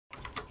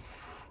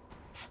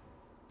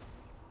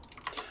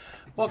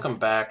Welcome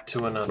back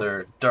to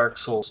another Dark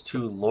Souls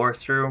 2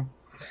 Lorethrough.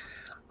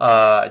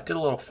 I did a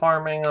little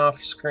farming off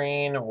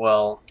screen.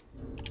 Well,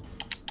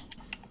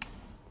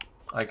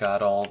 I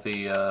got all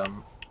the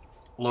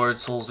Lord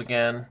Souls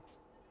again,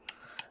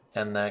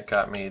 and that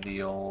got me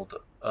the old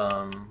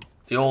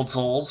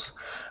souls,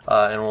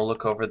 and we'll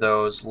look over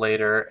those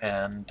later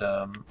and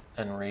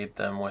read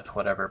them with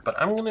whatever.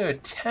 But I'm going to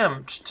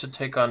attempt to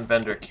take on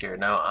Vendrick here.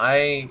 Now,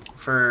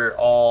 for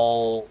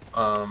all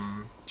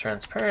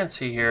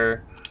transparency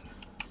here,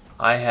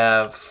 I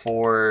have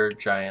 4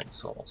 giant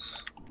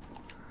souls.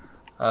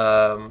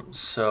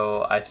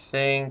 So I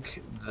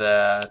think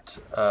that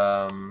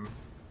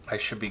I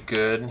should be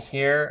good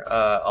here.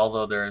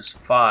 Although there's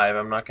 5,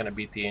 I'm not going to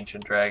beat the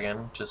Ancient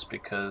Dragon just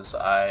because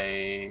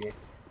I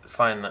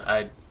find that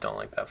I don't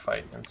like that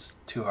fight. It's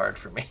too hard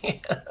for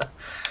me.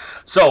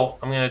 So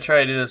I'm going to try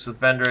to do this with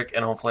Vendrick,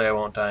 and hopefully I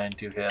won't die in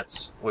 2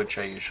 hits, which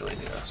I usually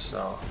do.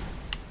 So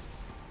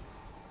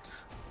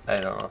I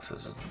don't know if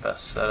this is the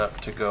best setup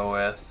to go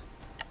with.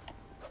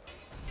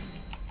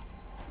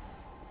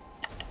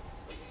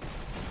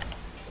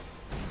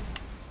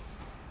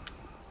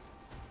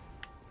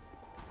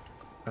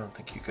 I don't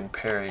think you can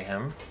parry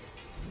him.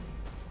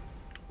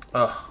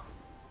 Ugh.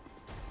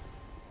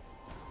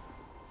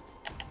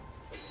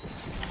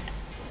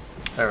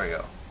 There we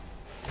go.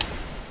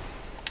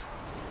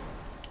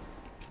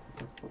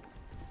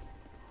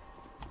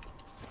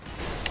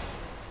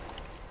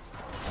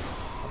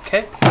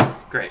 Okay,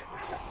 great.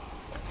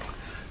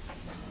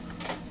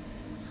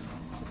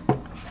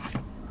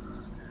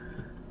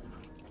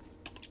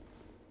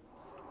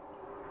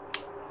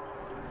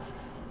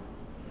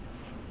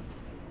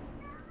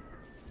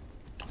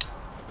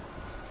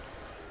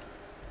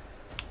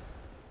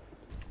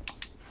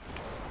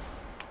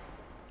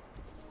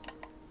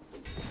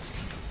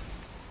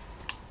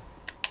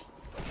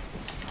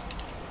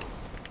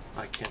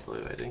 I can't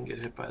believe I didn't get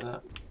hit by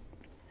that.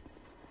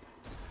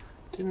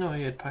 Didn't know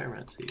he had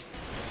Pyromancy.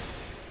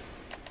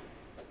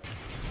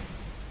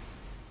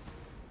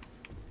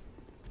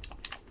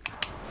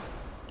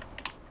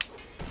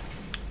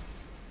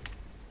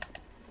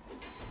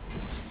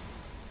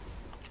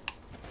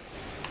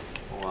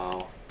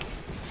 Wow.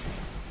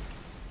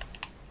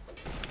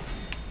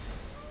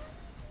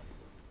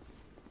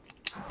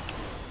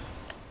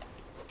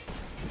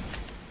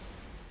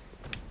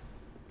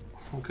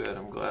 Good,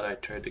 I'm glad I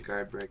tried to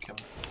guard break him.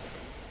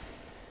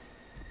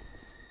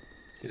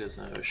 He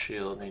doesn't have a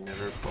shield and he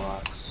never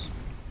blocks.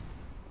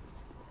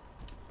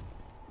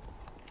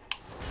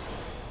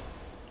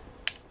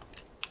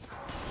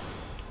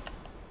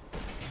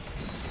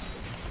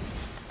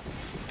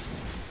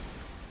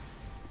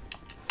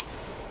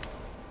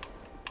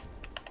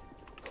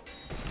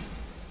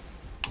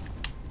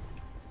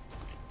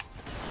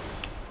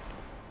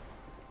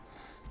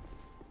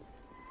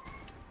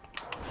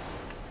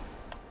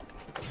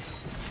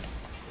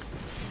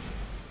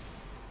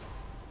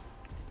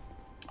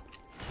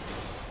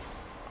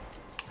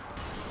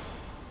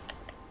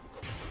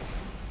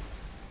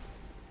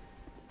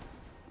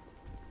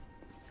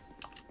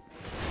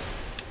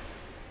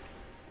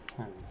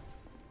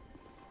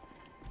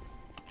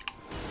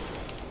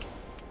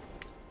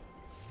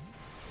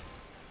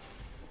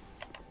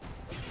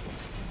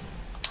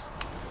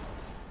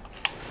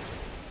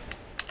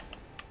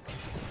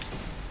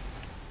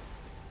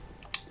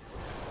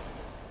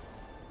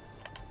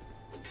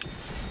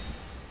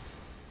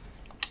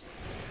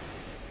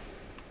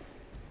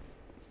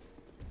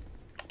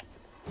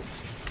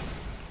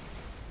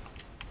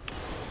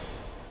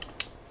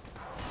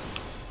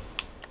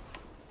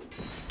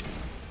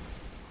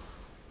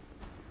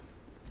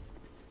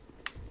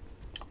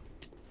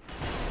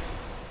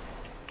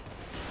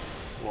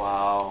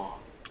 Wow.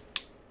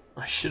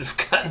 I should have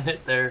gotten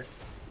it there.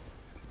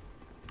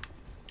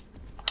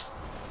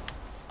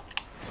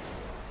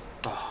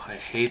 Oh, I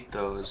hate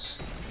those.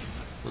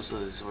 Those are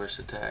his worst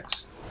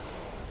attacks.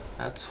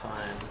 That's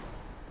fine.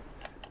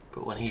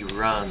 But when he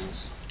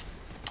runs...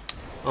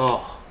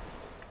 Oh.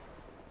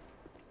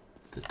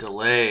 The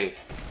delay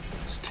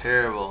is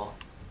terrible.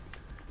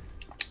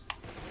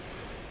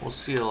 We'll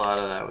see a lot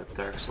of that with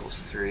Dark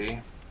Souls 3.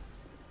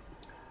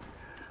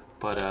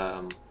 But,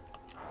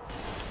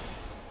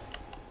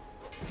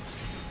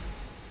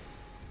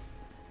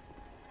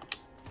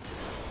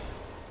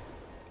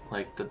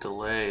 like, the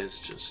delay is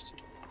just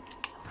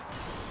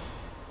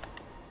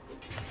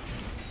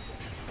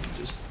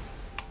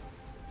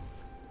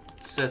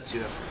sets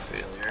you up for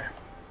failure.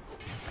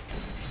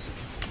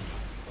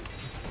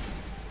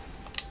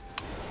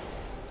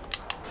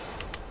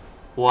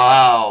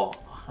 Wow.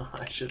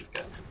 I should have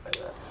gotten hit by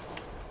that.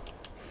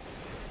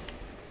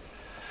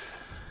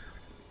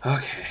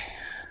 Okay.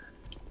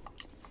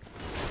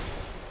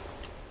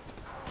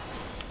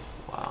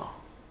 Wow.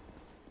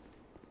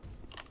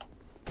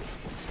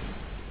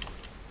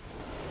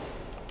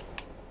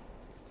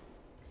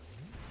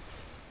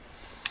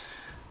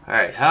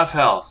 Alright, half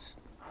health.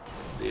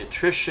 The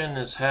attrition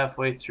is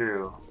halfway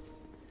through.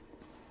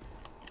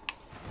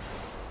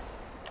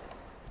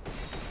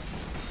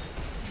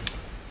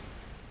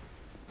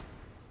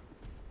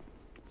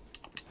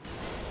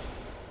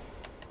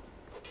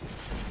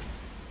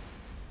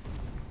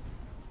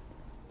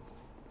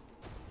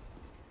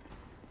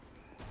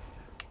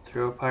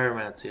 Throw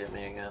pyromancy at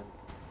me again.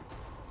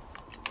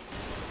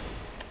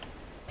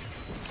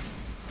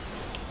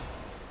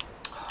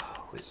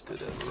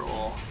 Wasted a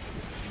roll.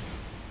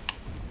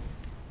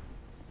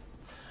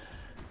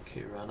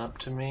 Okay, run up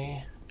to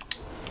me.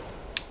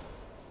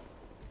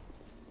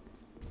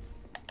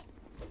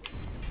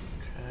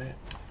 Okay.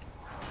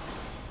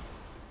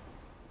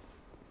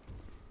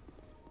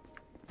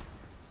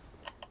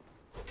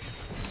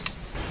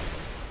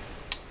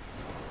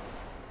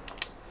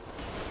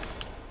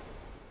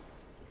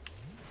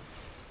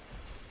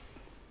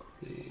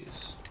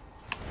 Please.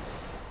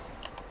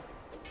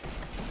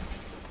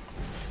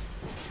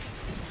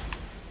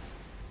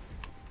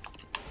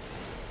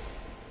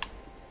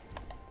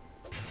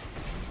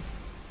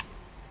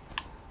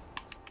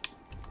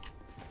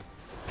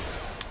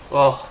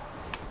 Oh.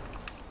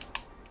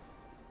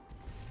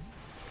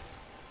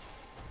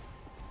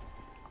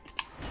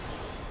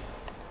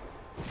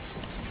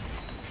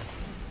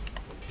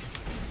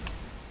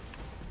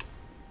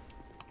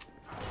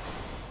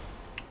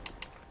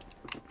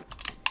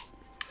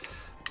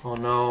 Oh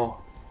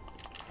no.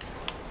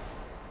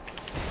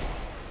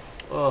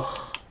 Ugh.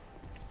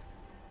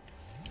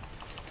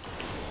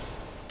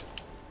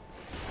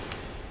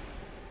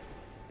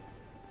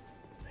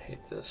 I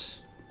hate this.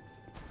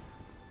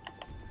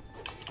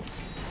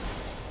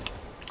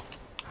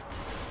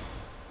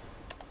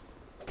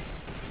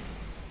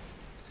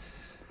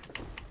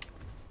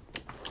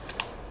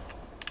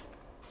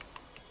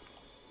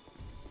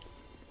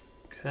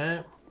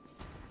 Okay.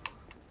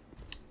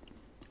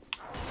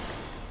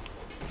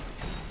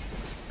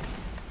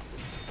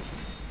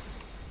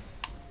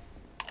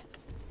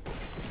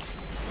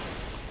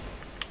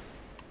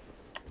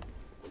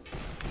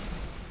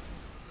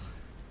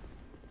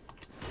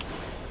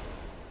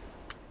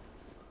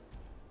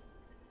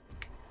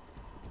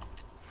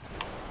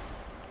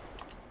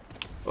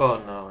 Oh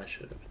no, I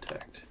should have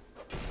attacked.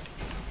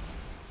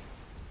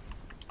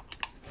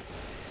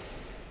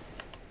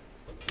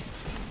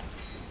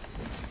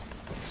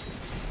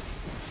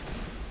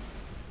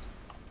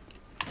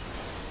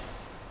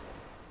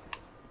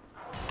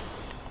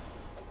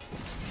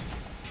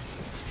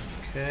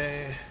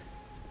 Okay.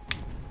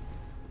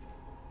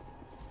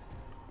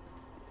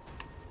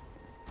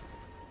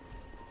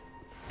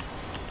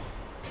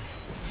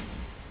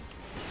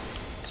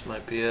 This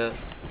might be it.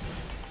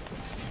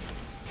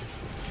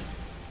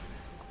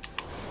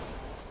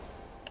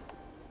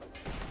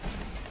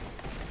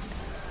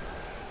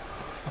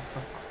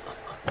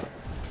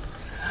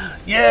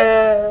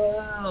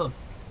 Yeah!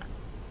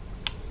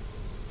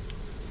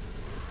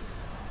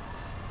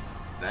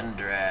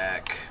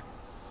 Vendrak.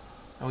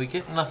 And we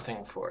get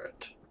nothing for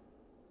it.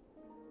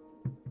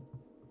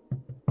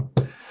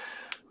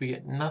 We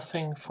get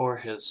nothing for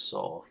his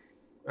soul.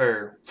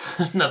 Or,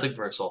 nothing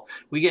for his soul.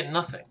 We get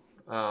nothing.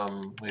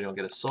 We don't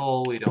get a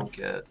soul, we don't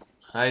get an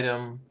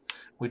item,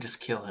 we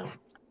just kill him.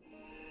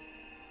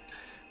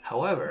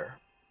 However,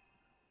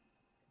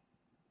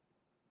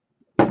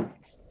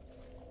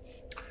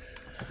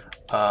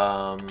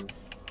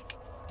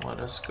 let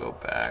us go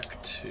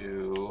back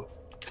to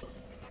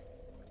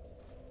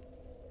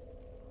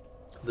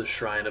the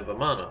Shrine of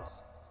Amana.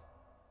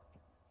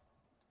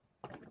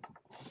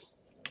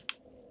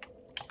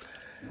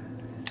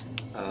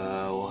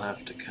 We'll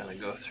have to kind of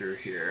go through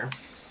here.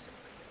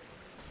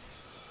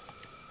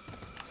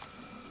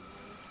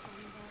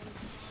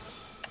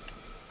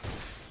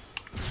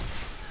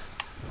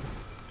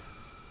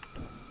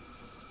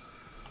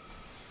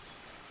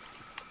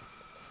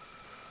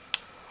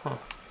 Huh,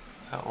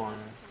 that one.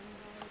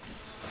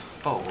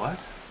 Oh, what?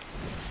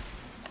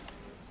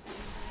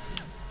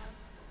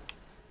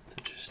 It's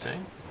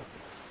interesting.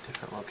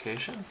 Different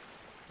location.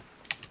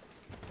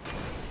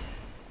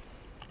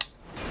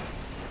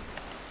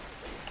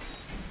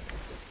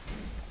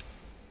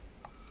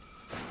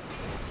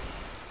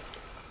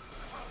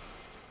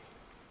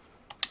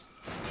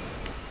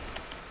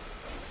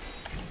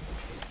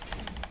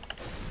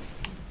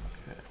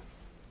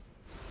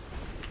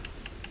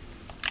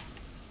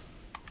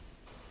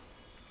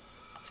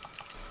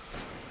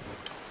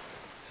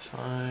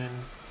 Fine.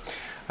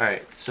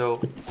 Alright,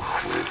 so...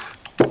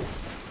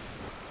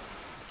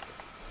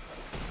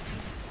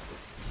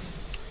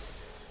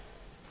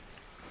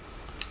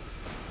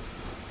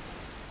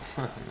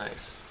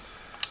 Nice.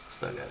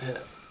 Still got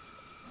hit.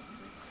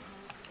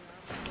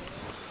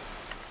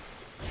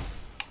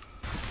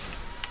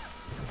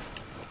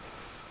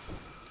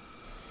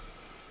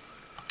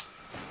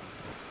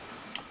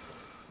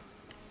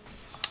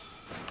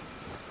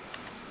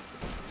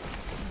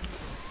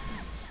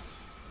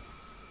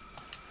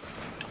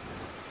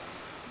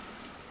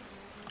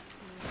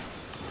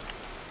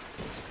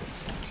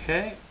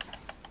 Okay.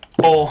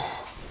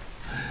 Oh!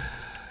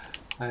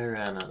 I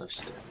ran out of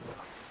stamina.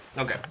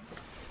 Okay.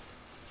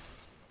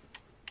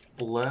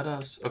 Let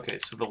us... Okay,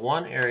 so the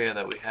one area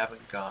that we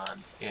haven't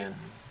gone in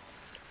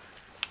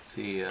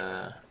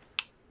the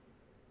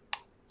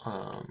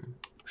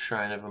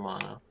Shrine of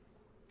Amana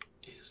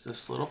is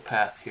this little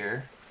path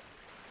here.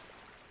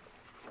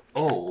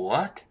 Oh,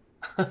 what?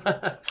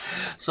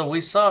 So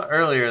we saw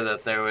earlier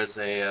that there was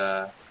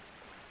a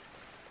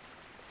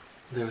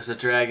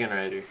dragon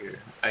rider here.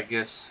 I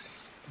guess,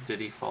 did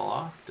he fall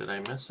off? Did I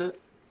miss it?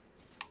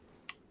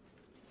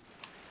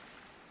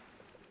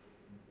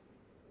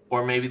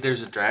 Or maybe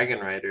there's a dragon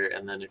rider,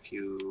 and then if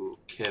you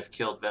have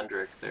killed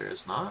Vendrick, there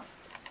is not?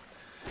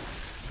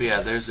 But yeah,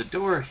 there's a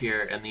door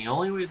here, and the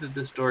only way that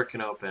this door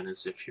can open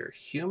is if you're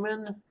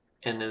human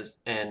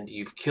and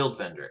you've killed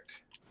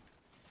Vendrick,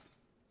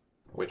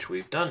 which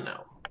we've done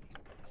now.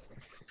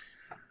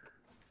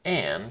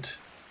 And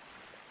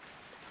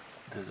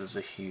this is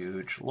a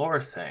huge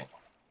lore thing.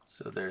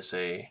 So there's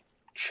a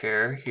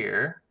chair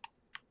here,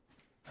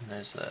 and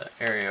there's an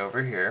area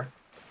over here.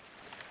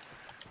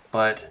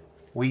 But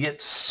we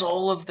get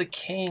Soul of the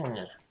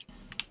King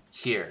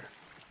here.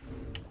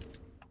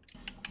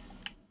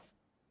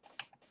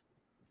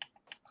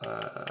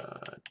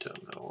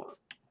 Don't know what.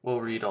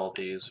 We'll read all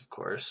these, of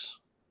course.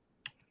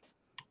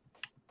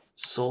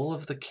 Soul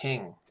of the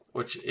King,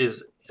 which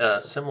is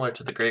similar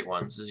to the Great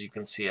Ones. As you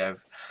can see,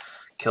 I've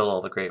killed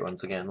all the Great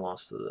Ones again.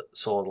 Lost the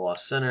Soul of the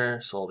Lost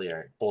Sinner, Soul of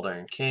the Old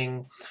Iron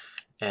King,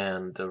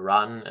 and the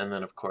Rotten. And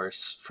then, of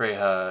course,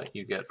 Freyja,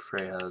 you get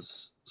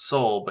Freyja's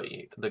soul, but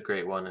the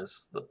Great One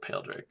is the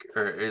Pale Drake.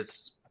 Or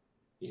it's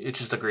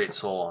just a Great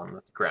Soul on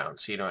the ground,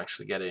 so you don't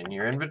actually get it in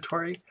your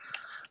inventory.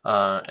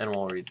 And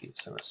we'll read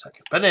these in a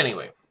second. But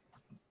anyway,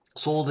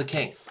 Soul of the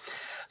King.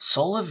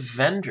 Soul of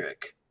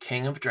Vendrick,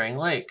 King of Drang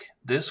Lake.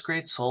 This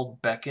great soul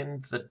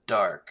beckoned the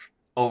dark,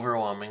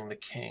 overwhelming the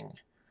king.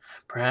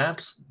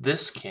 Perhaps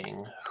this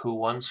king, who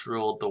once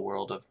ruled the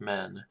world of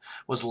men,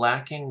 was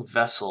lacking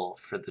vessel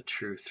for the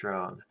true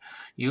throne.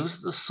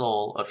 Used the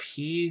soul of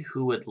he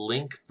who would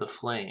link the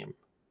flame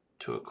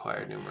to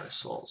acquire numerous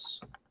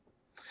souls.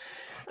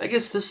 I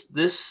guess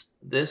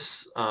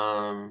this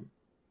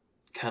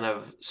kind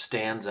of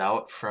stands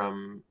out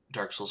from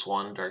Dark Souls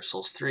 1, Dark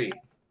Souls 3.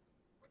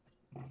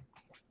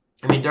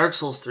 I mean, Dark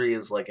Souls 3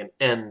 is like an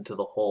end to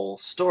the whole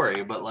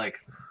story, but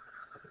like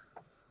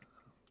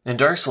in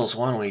Dark Souls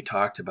 1 we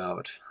talked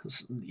about,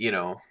 you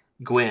know,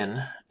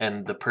 Gwyn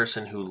and the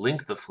person who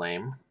linked the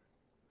flame,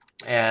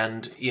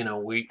 and you know,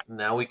 we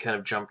kind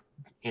of jump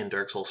in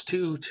Dark Souls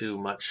 2 to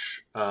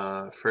much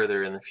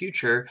further in the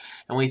future,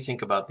 and we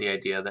think about the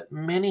idea that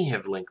many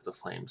have linked the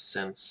flame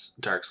since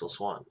Dark Souls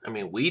 1. I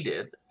mean, we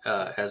did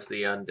as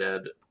the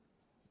undead,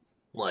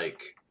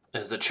 like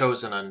as the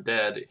chosen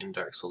undead in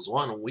Dark Souls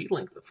 1, we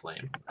linked the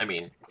flame. I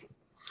mean,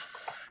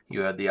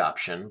 you had the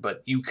option,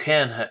 but you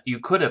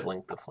could have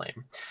linked the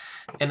flame.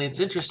 And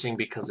it's interesting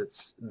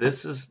because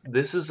this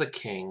is a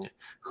king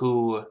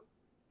who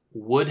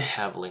would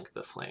have linked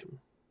the flame.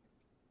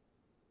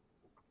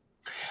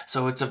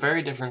 So it's a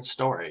very different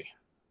story.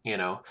 You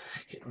know,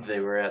 they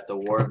were at the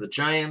War of the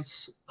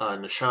Giants.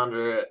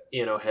 Nashandra,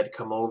 you know, had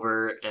come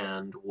over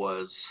and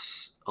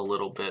was a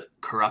little bit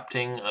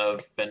corrupting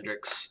of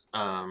Vendrick's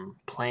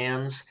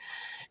plans.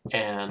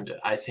 And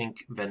I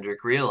think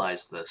Vendrick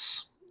realized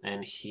this.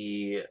 And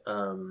he,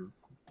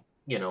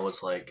 you know,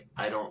 was like,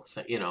 I don't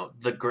think, you know,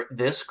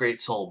 this great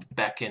soul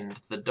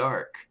beckoned the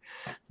dark.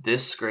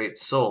 This great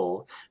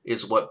soul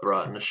is what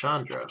brought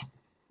Nashandra.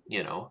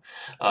 You know,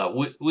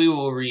 we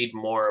will read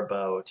more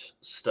about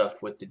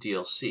stuff with the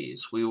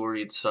DLCs. We will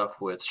read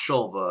stuff with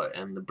Shulva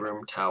and the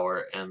Broom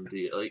Tower and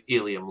the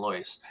Ilium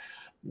Lois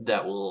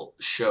that will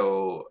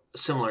show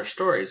similar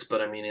stories.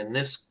 But I mean, in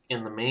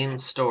the main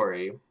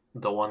story,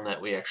 the one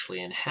that we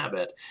actually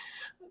inhabit,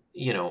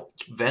 you know,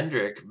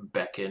 Vendrick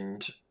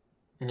beckoned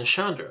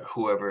Nashandra,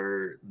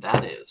 whoever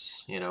that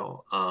is. You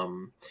know,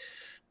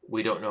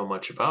 we don't know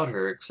much about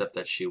her except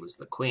that she was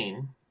the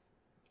queen,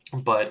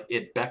 but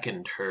it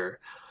beckoned her.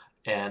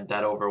 And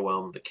that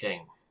overwhelmed the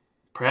king.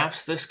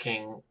 Perhaps this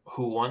king,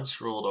 who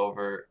once ruled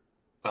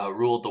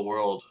the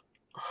world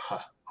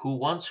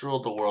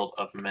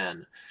of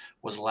men,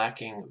 was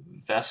lacking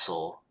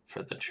vessel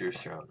for the true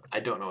throne. I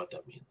don't know what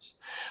that means,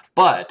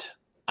 but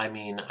I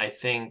mean, I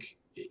think,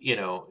 you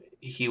know,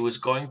 he was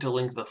going to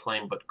link the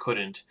flame but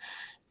couldn't,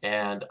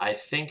 and I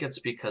think it's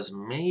because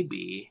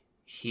maybe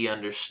he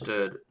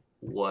understood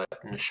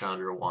what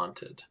Nashandra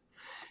wanted.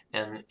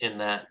 And in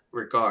that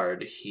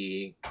regard,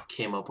 he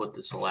came up with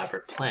this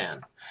elaborate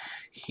plan.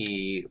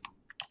 He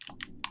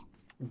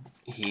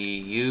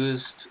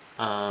used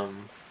the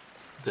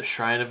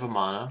Shrine of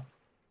Amana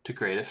to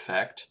great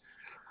effect.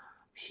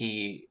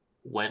 He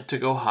went to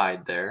go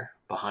hide there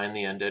behind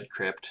the undead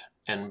crypt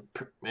and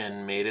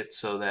made it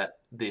so that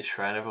the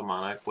Shrine of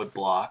Amana would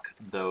block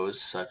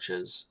those such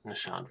as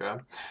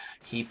Nashandra.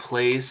 He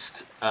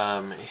placed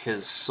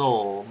his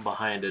soul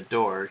behind a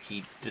door.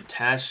 He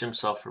detached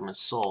himself from his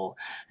soul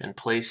and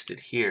placed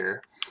it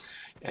here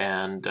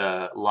and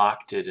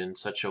locked it in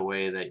such a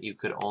way that you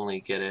could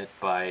only get it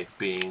by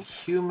being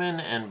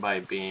human and by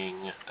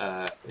being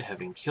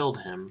having killed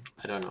him.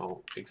 I don't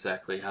know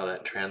exactly how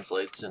that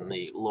translates in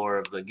the lore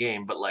of the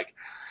game, but like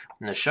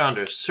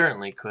Nashandra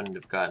certainly couldn't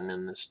have gotten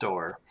in this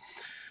door.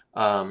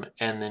 And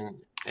then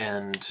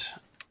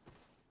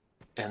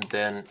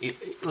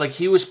like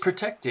he was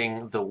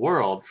protecting the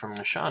world from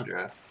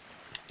Nashandra.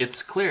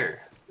 It's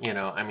clear. You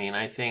know, I mean,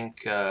 I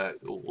think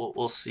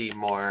we'll see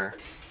more.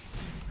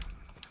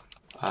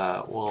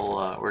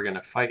 We're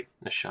gonna fight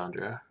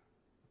Nishandra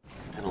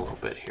in a little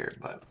bit here,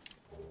 but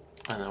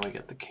and then we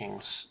get the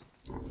king's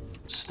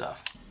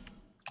stuff.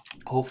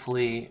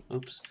 Hopefully,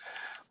 oops.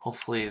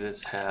 Hopefully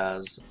this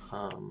has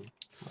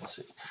let's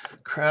see,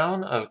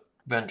 Crown of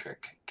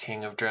Vendrick,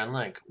 King of Dren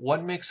Lake.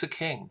 What makes a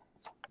king?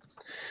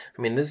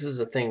 I mean, this is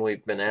a thing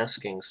we've been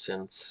asking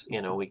since,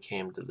 you know, we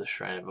came to the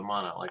Shrine of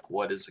Amana. Like,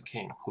 what is a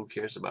king? Who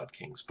cares about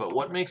kings? But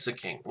what makes a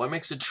king? What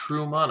makes a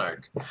true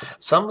monarch?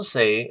 Some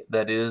say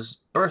that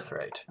is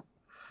birthright,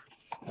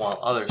 while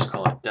others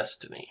call it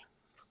destiny.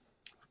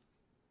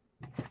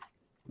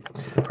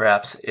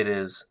 Perhaps it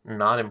is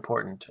not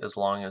important as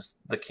long as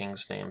the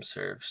king's name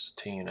serves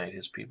to unite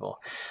his people.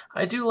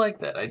 I do like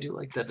that. I do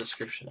like that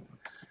description.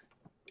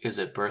 Is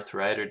it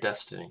birthright or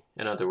destiny?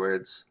 In other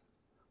words,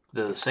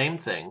 they're the same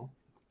thing.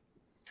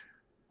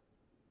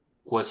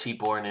 Was he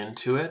born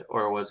into it,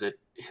 or was it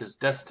his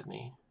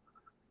destiny,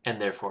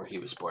 and therefore he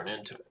was born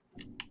into it?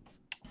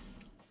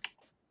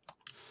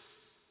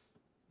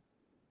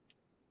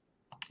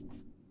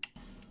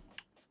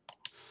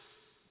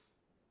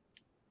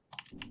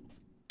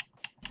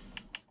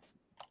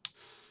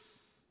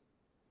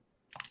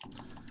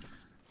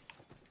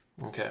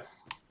 Okay.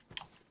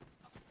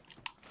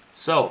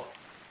 So,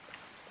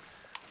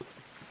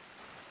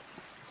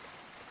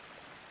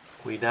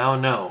 we now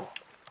know.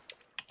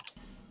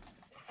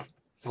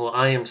 Well,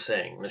 I am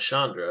saying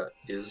Nishandra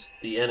is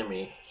the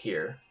enemy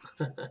here.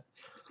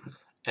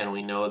 And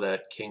we know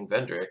that King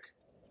Vendrick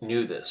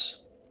knew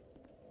this.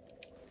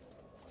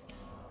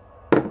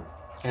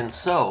 And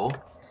so,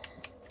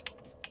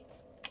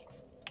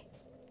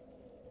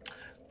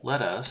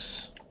 let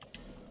us...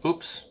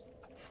 Oops.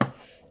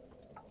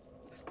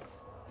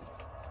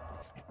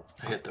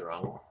 I hit the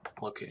wrong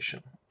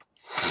location.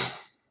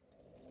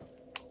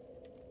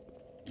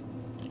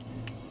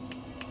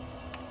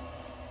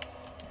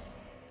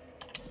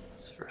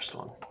 It's the first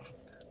one.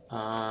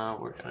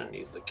 We're going to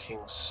need the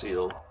King's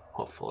Seal.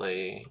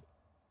 Hopefully,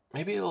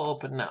 maybe it'll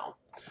open now,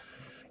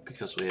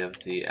 because we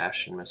have the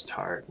Ashen Mist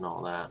Heart and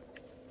all that.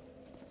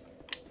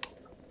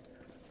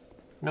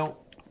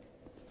 Nope.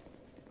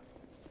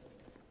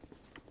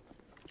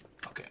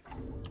 Okay.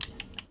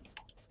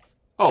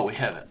 Oh, we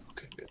have it.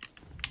 Okay, good.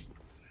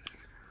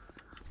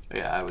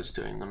 Yeah, I was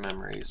doing the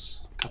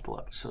memories a couple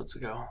episodes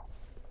ago.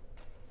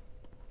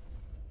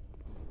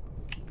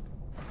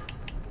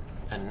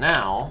 And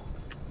now,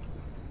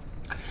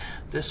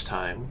 this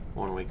time,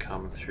 when we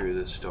come through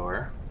this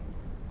door,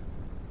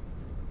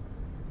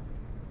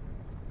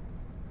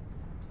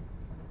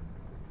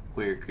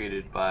 we are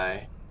greeted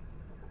by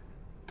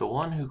the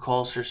one who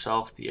calls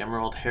herself the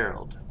Emerald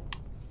Herald.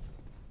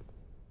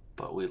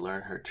 But we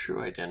learn her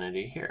true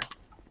identity here.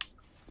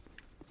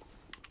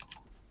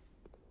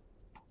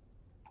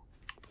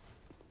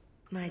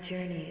 My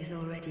journey is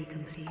already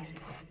complete.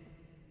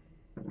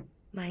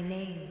 My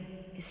name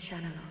is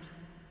Shanalot.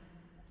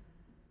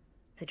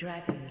 The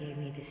dragon gave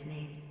me this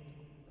name,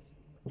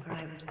 for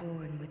I was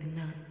born with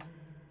none.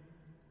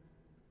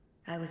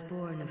 I was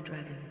born of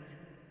dragons,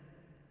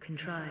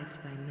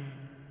 contrived by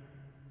men.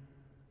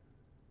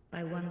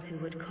 By ones who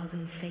would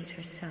cozen fate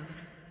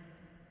herself.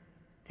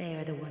 They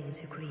are the ones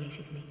who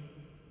created me.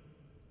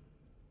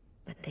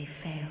 But they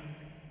failed.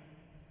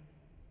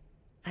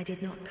 I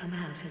did not come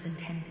out as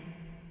intended.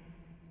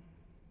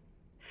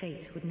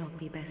 Fate would not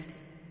be bested,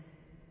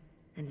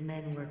 and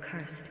men were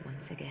cursed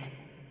once again.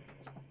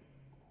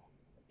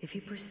 If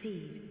you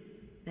proceed,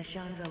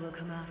 Nishandra will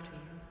come after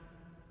you,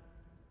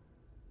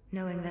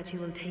 knowing that you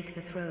will take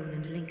the throne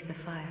and link the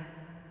fire.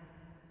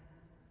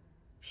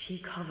 She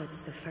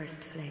covets the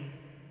first flame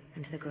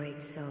and the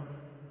great soul.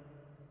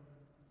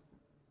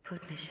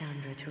 Put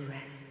Nishandra to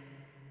rest.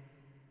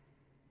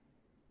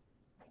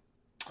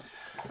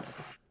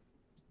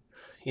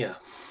 Yeah,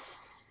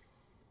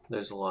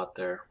 there's a lot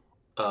there.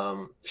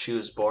 She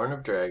was born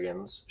of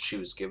dragons. She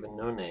was given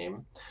no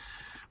name,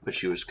 but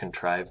she was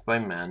contrived by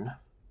men.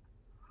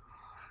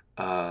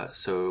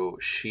 So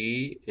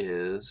she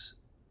is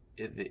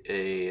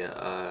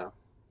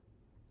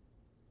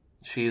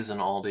she is an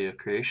Aldea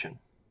creation.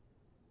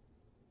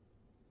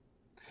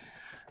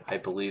 I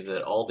believe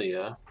that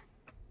Aldea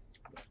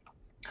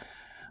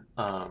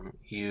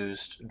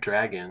used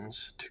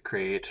dragons to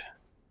create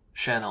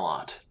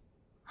Shanalot,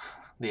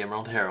 the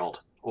Emerald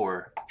Herald,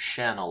 or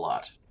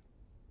Shanalot.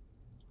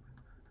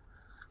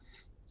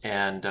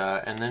 And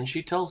then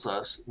she tells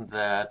us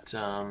that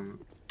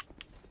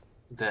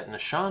that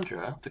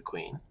Nishandra, the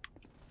queen,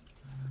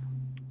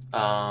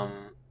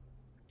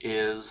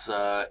 is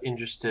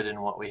interested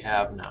in what we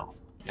have now,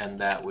 and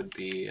that would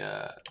be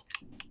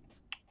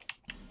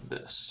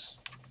this.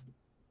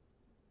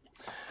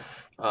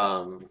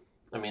 I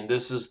mean,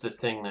 this is the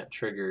thing that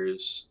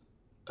triggers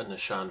a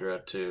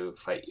Nishandra to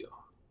fight you.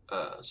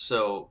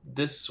 So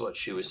this is what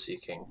she was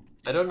seeking.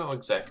 I don't know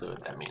exactly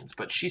what that means,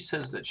 but she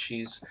says that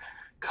she's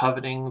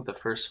coveting the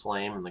first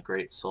flame and the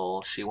great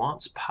soul. She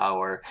wants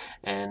power,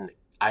 and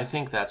I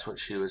think that's what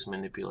she was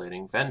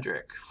manipulating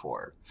Vendrick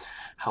for.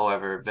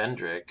 However,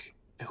 Vendrick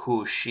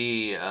who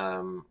she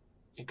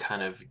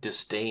kind of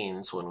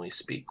disdains when we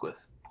speak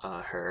with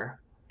her.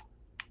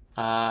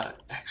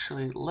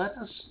 Actually, let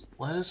us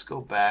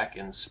go back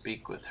and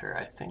speak with her.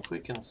 I think we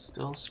can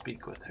still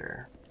speak with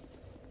her.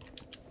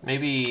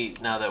 Maybe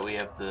now that we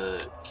have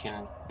the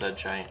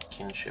giant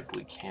kinship,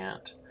 we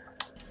can't.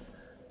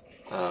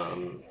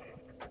 Um,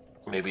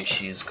 maybe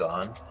she's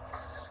gone.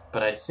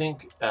 But I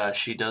think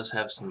she does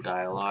have some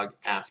dialogue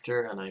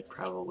after, and I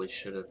probably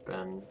should have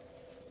been.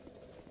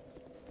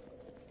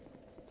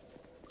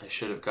 I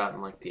should have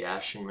gotten like the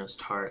Ashen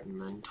Mist heart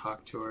and then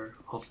talked to her.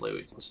 Hopefully,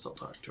 we can still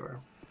talk to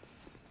her.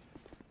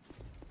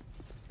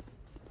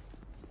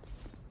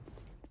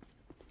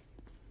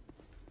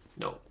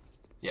 Nope.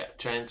 Yeah,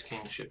 Giant's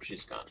Kingship,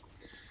 she's gone.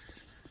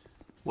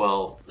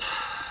 Well,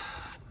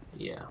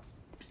 yeah.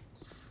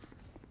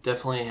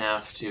 Definitely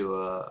have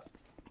to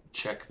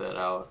check that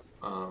out.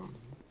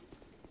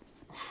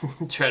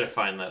 Try to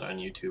find that on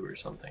YouTube or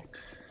something.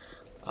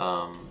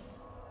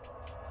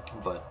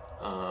 But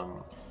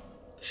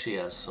she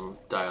has some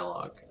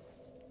dialogue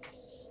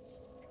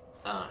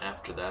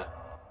after that.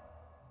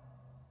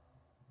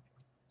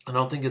 I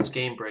don't think it's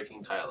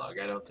game-breaking dialogue.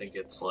 I don't think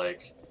it's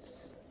like,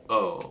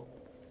 oh,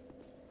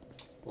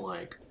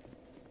 like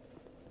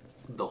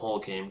the whole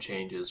game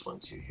changes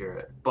once you hear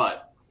it.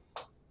 But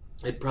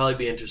it'd probably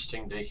be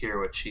interesting to hear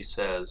what she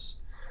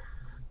says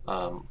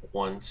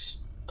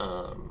once.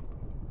 Yeah,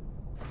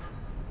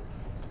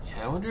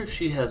 I wonder if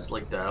she has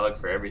like dialogue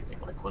for everything.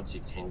 Like once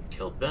you've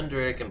killed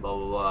Vendrick and blah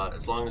blah blah.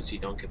 As long as you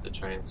don't get the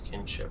Giant's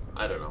Kinship.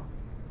 I don't know.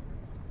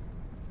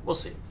 We'll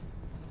see.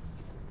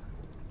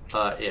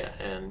 Yeah,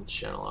 and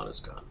Shanalot is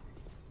gone.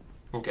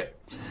 Okay,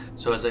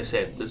 so as I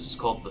said, this is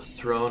called the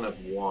Throne of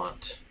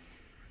Want.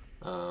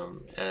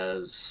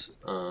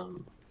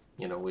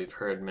 You know, we've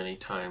heard many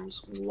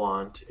times,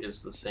 want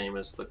is the same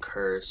as the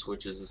curse,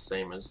 which is the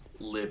same as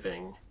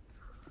living.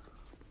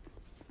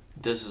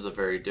 This is a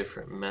very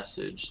different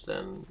message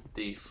than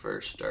the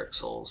first Dark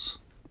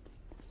Souls.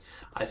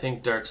 I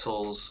think Dark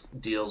Souls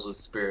deals with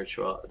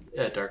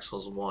Dark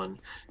Souls 1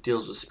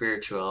 deals with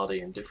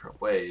spirituality in different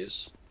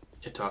ways.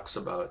 It talks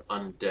about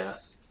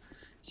undeath,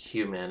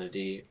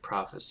 humanity,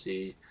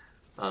 prophecy,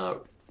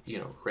 you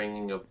know,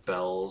 ringing of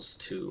bells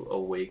to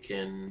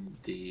awaken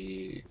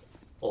the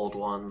old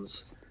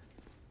ones.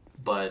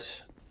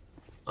 But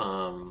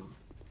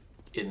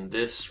in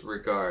this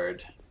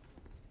regard,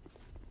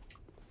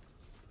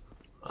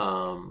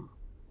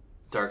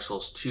 Dark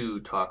Souls 2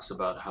 talks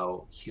about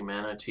how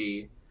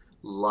humanity,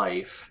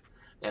 life,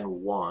 and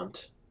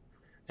want,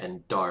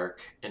 and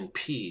dark, and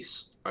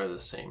peace are the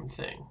same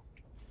thing.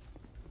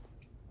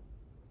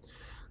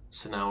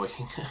 So now we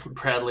can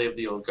Bradley of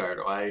the Old Guard.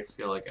 I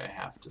feel like I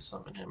have to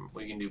summon him.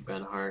 We can do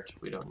Ben Hart.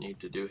 We don't need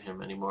to do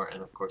him anymore.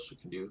 And of course we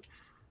can do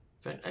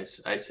I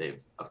say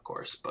of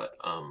course, but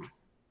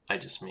I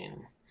just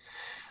mean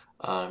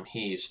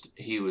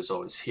he was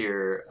always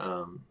here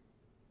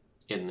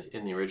in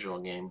the original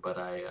game, but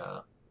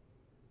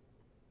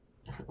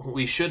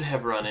we should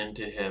have run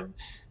into him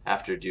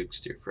after Duke's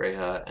Dear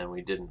Freya, and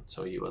we didn't,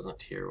 so he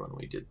wasn't here when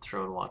we did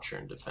Throne Watcher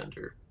and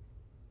Defender.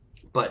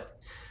 But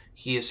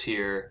he is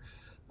here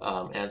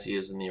as he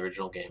is in the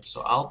original game.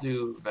 So I'll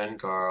do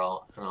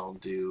Vengarl, and I'll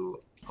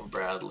do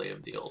Bradley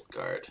of the Old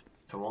Guard,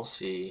 and we'll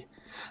see.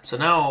 So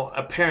now,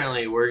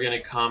 apparently, we're going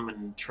to come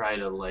and try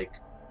to, like,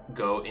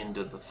 go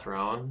into the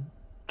throne,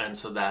 and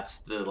so that's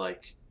the,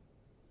 like,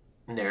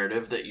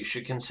 narrative that you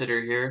should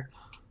consider here.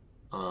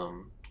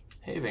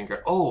 Hey,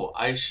 Vengarl. Oh,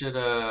 I should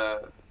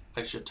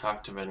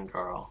talk to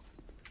Vengarl.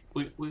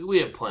 We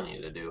have plenty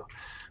to do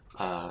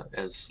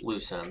as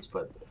loose ends,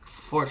 but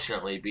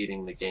fortunately,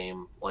 beating the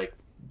game, like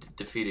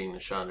defeating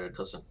Nishandra,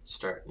 doesn't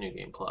start New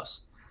Game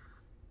Plus.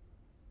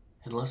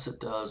 Unless it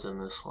does in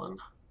this one.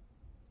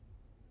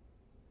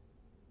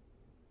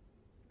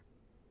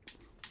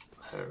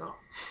 I don't know.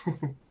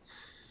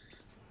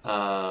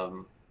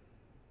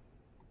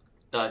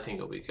 I think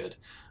it'll be good.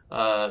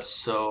 Hi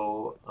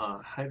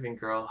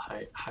Vengarl.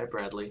 Hi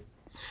Bradley.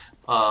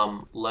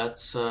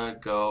 Let's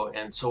go,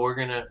 and so we're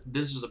gonna.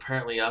 This is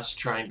apparently us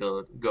trying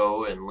to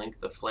go and link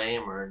the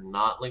flame or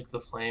not link the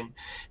flame,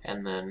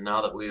 and then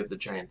now that we have the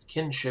Giant's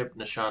Kinship,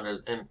 Nishandra,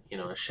 and you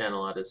know, as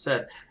Shanalot has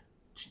said,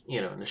 you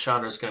know,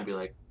 Nishandra's gonna be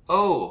like,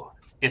 oh,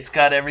 it's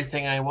got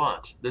everything I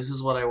want. This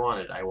is what I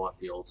wanted. I want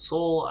the Old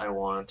Soul. I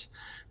want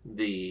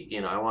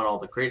I want all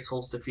the Great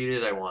Souls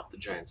defeated. I want the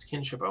Giant's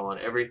Kinship. I want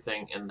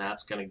everything, and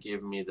that's gonna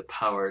give me the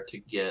power to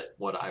get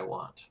what I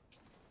want.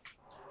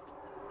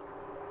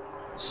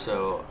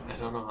 So, I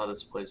don't know how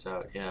this plays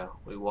out. Yeah,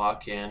 we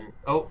walk in.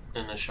 Oh,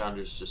 and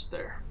Nishandra's just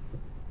there.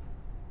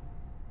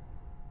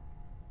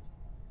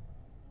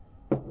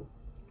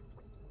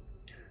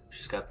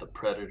 She's got the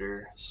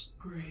predators.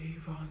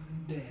 Brave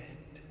undead.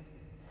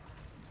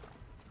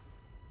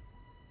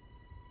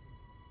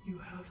 You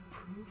have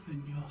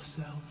proven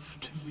yourself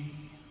to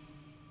me.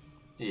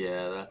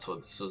 Yeah, that's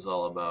what this was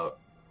all about.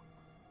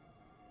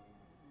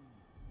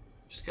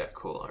 She's got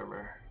cool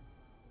armor.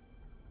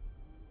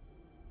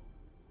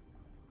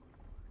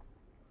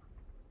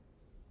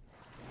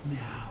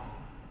 Now,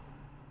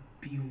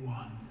 be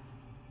one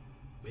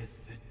with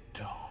the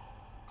dark.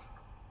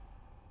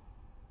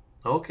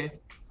 Okay.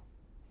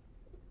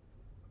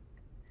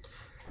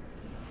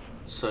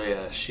 So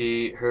yeah,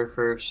 her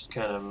first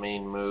kind of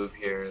main move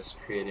here is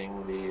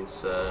creating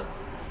these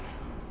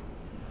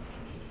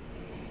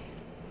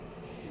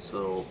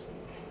little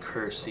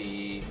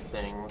cursey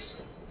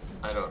things.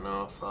 I don't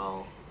know if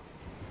I'll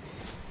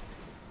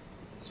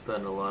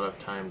spend a lot of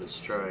time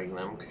destroying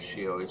them because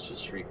she always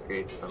just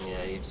recreates them.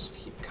 Yeah, you just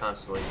keep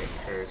constantly get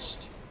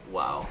cursed.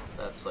 Wow,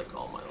 that's like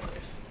all my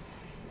life.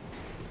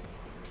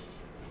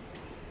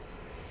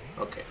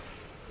 Okay,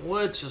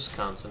 let's just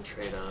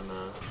concentrate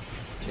on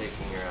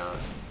taking her out.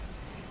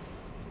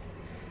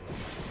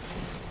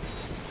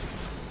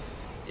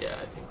 Yeah,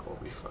 I think we'll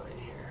be fine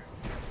here.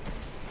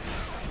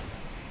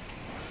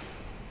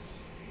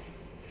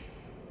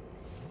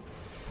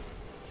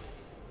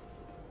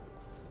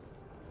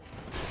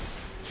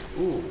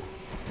 Ooh.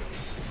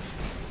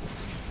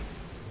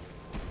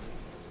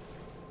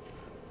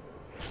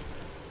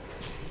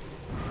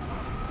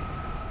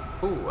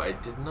 Ooh, I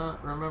did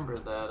not remember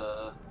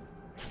that,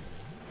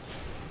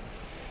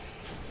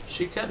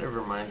 she kind of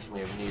reminds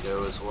me of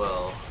Nito as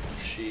well.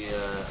 She,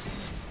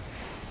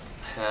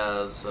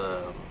 has, you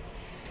know,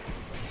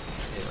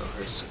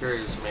 her skirt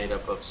is made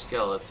up of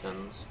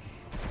skeletons,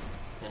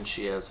 and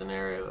she has an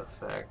area of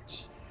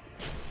effect.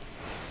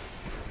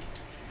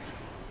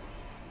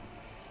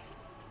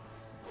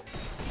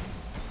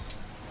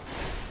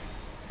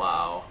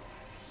 Wow.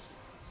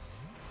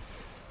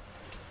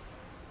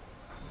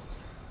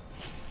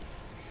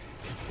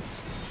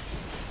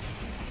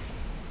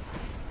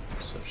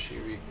 So she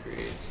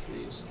recreates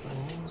these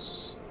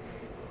things.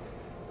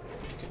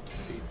 You can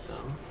defeat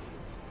them.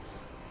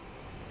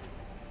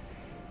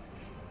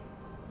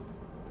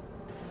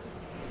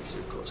 These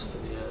are close to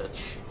the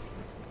edge.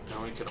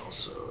 And we can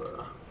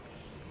also,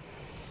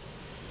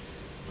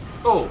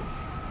 Oh!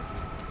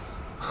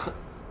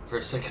 For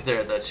a second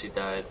there, I thought she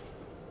died.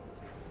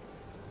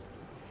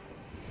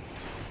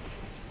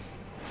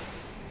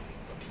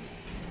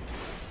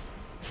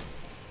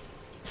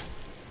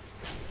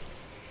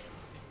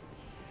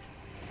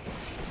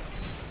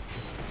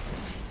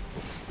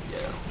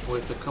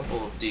 With a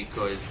couple of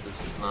decoys,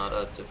 this is not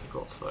a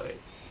difficult fight,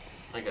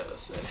 I gotta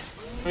say.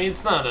 I mean,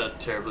 it's not a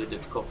terribly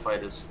difficult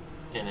fight as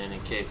in any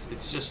case.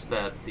 It's just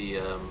that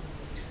the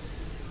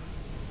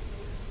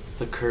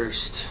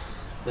cursed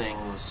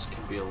things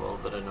can be a little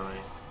bit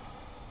annoying.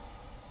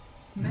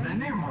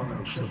 Many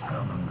monarchs have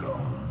come and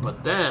gone.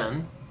 But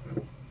then...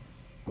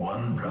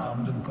 One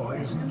drowned in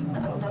poison,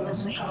 another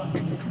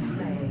succumbed to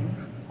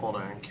flame. Old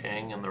Iron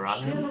King and the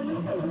Rotten?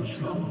 Another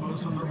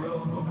slumbers in the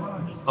realm of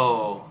ice.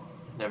 Oh,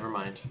 never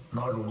mind.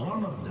 Not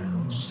one of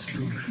them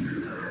stood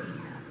here.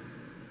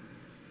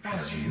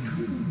 As you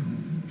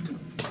dreamed.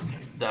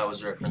 That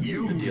was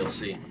referencing the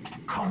DLC.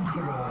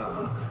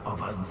 Conqueror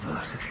of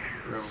adversity.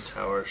 Room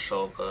Tower,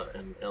 Shulva,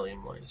 and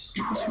Ilium Lace.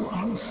 Give us your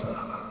answer.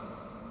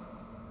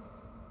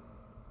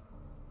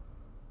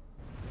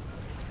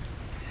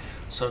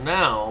 So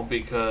now,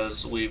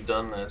 because we've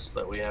done this,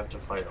 that we have to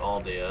fight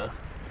Aldea,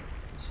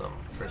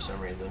 for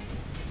some reason.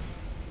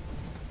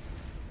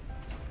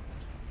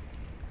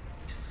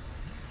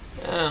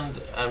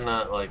 And I'm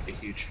not like a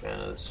huge fan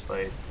of this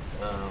fight.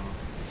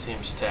 It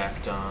seems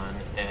tacked on,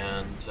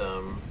 and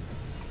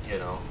you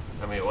know,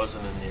 I mean, it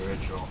wasn't in the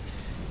original.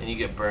 And you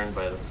get burned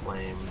by the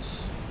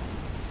flames.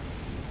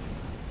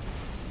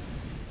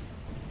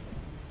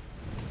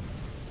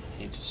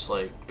 And he just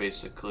like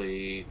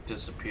basically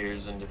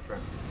disappears in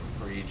different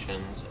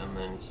regions, and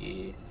then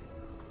you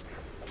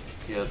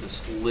have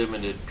this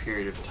limited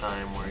period of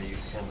time where you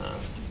can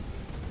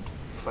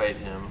fight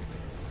him.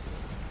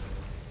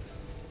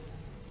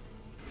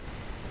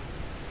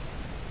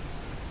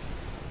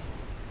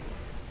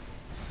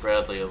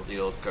 Bradley of the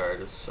Old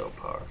Guard is so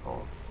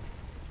powerful.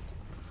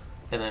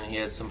 And then he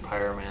has some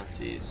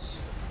pyromancies.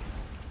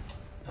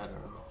 I don't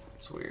know.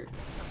 It's weird.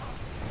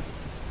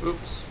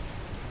 Oops.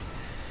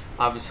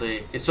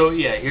 Obviously, so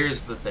yeah,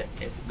 here's the thing.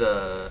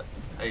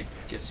 I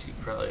guess you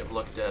probably have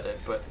looked at it,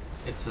 but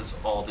it says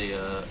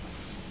Aldea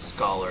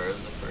Scholar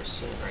of the First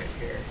Sin right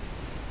here.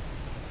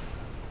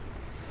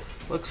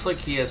 Looks like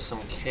he has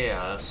some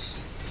chaos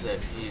that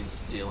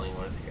he's dealing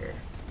with here.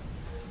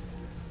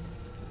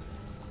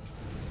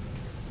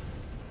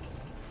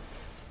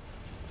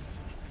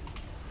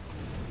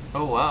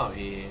 Oh wow,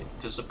 he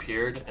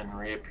disappeared and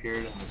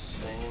reappeared in the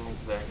same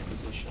exact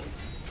position.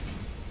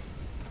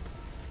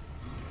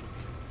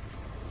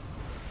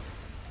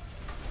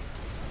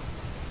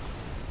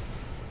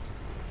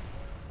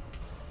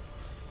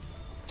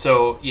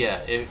 So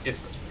yeah,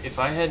 if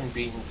I hadn't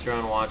beaten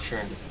Throne Watcher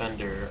and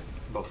Defender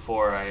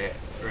before I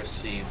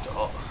received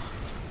all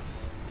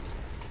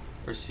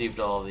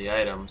of the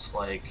items,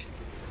 like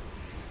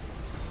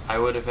I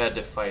would have had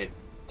to fight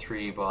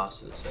 3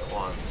 bosses at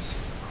once.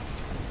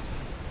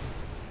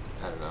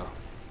 I don't know.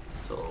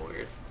 It's a little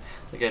weird.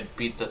 Like I'd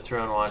beat the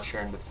Throne Watcher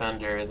and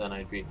Defender, then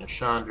I'd beat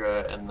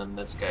Nashandra, and then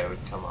this guy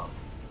would come up,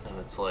 and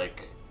it's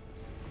like,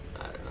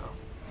 I don't know.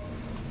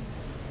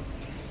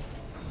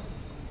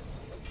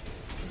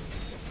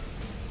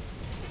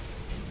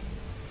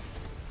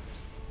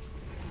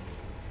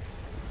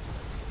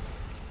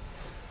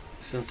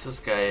 Since this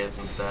guy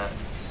isn't that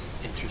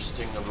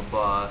interesting of a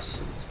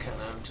boss, it's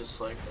kind of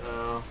just like,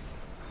 oh.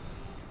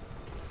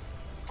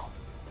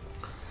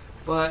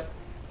 But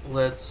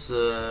let's,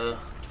 I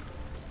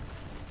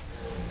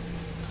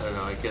don't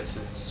know, I guess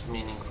it's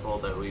meaningful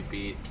that we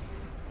beat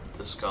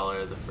the Scholar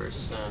of the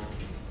First Sin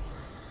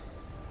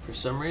for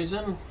some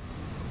reason.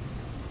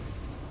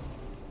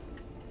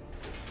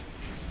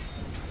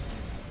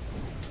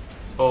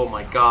 Oh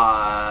my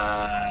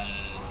god.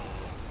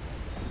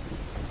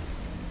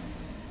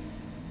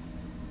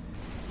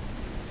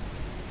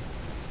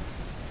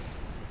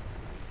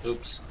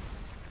 Oops.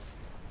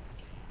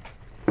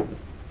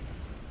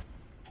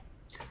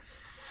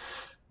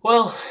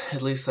 Well,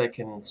 at least I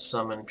can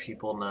summon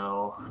people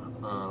now.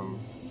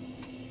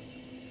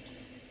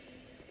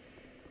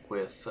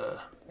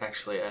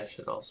 Actually, I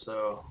should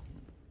also,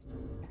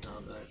 now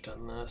that I've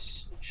done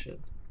this, I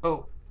should,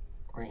 oh,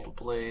 Ring of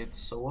Blades.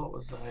 So what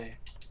was I?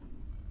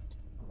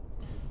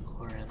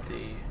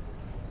 Chloranthy.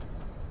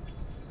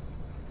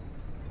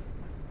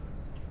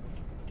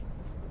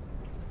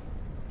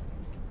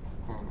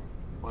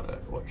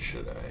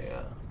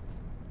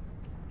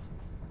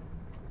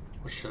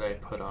 What should I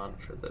put on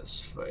for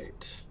this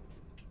fight?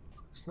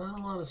 There's not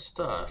a lot of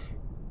stuff.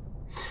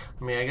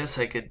 I mean, I guess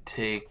I could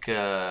take,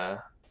 I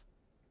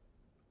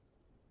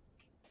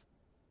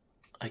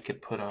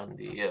could put on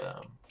the,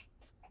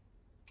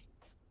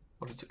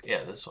 what is it?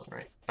 Yeah, this one,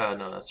 right?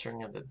 No, that's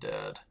Ring of the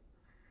Dead.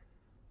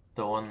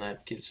 The one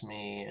that gives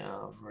me,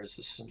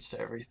 resistance to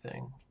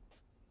everything.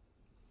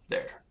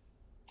 There.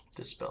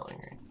 Dispelling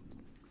Ring.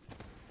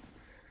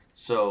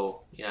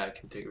 So, yeah, I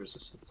can take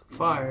resistance to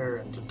fire,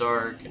 and to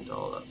dark, and to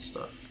all that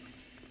stuff.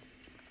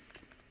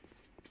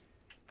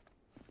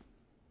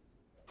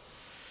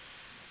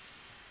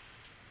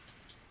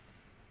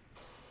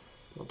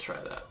 We'll try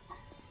that.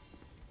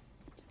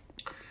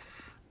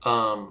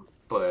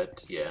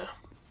 But, yeah.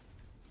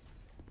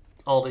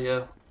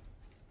 Aldia.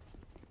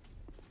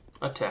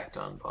 Attacked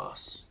on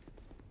boss.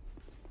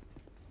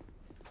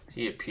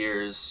 He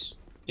appears,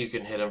 you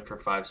can hit him for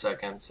 5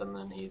 seconds and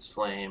then he's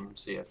flame,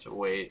 so you have to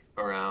wait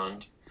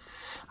around.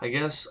 I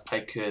guess I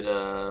could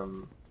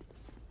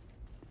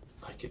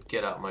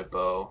get out my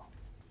bow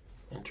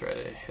and try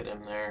to hit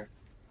him there.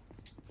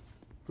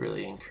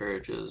 Really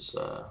encourages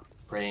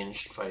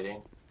ranged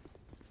fighting.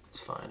 It's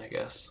fine, I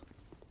guess.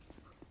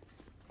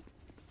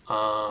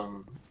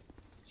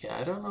 Yeah,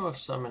 I don't know if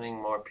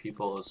summoning more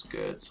people is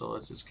good, so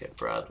let's just get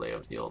Bradley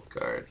of the Old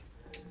Guard.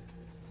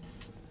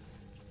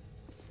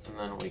 And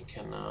then we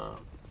can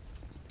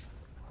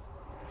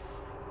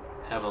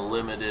have a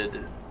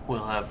limited,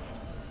 we'll have,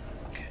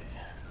 okay.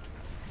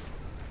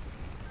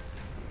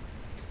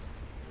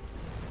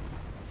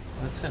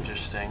 That's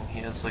interesting. He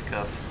has like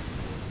a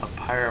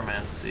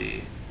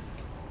pyromancy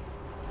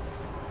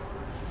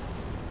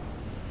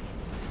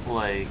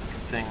like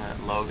thing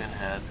that Logan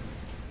had.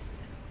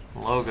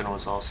 Logan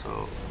was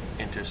also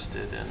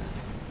interested in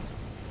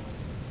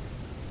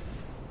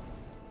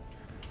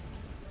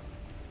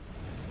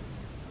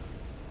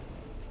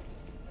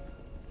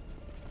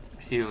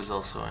he was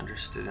also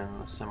interested in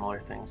the similar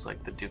things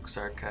like the Duke's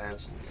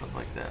Archives and stuff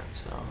like that,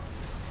 so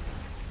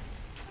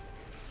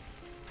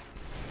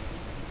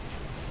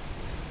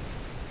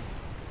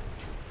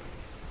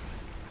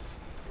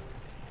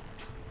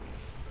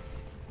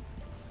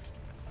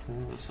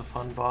isn't this a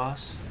fun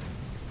boss?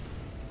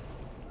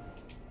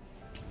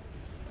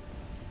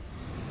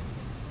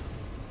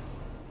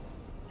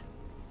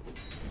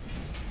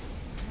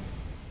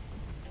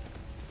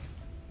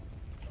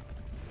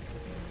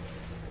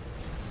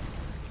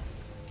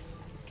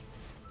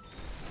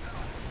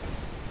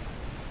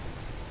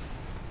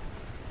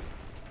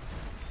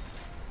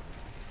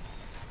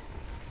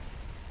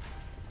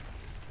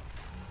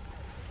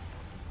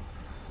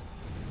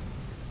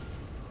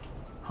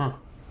 Huh.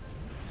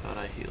 Thought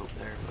I healed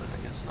there, but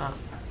I guess not.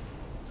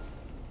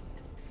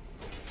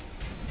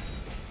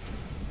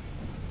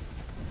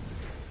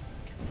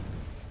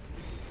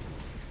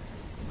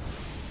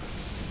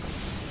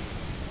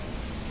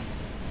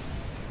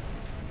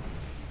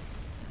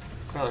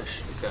 Probably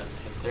should have gotten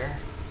hit there.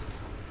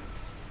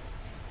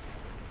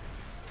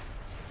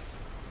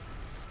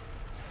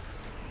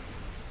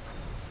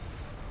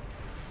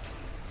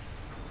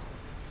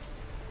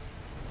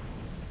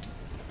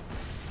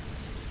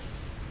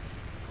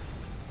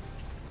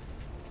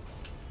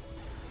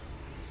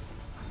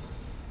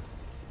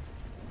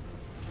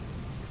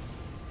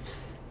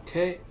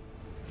 Okay.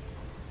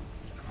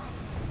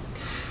 I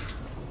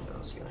knew that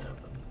was gonna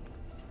happen.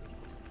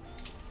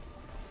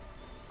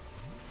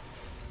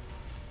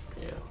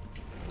 Yeah.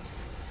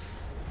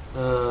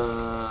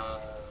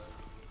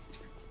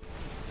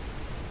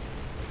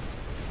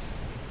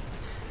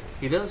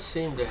 He does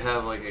seem to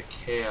have like a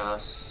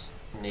chaos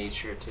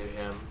nature to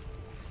him.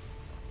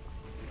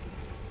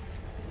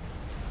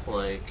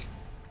 Like,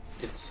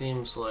 it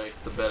seems like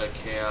the beta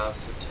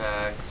chaos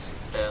attacks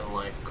and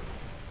like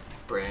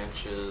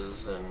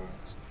branches and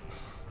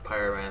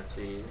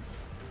pyromancy.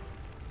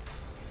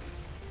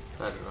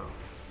 I don't know.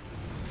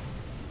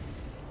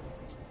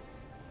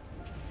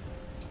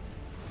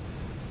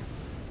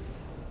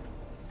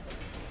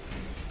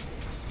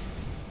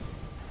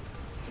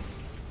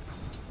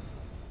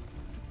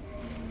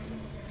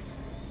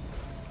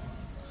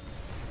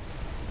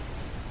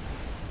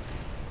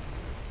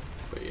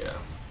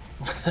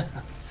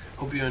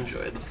 hope you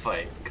enjoyed the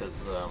fight,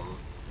 because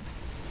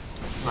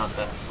it's not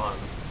that fun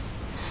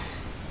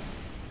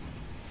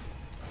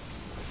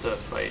to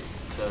fight,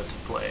 to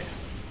play.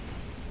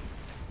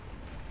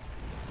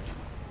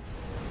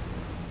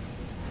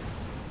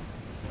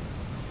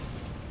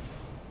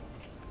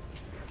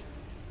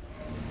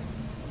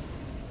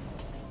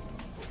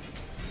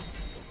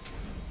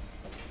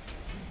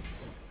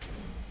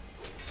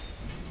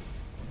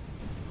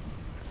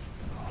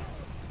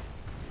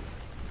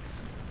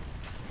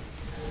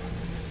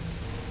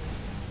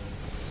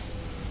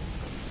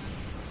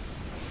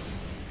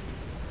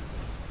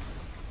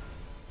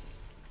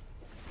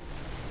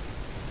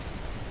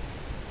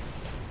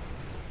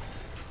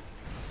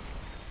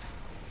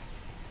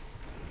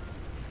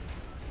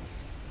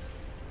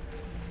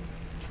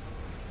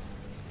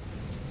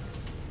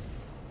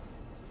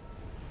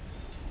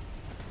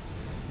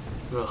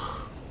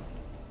 Ugh.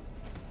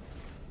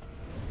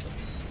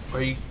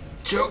 Are you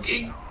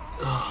joking?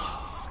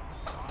 Ugh.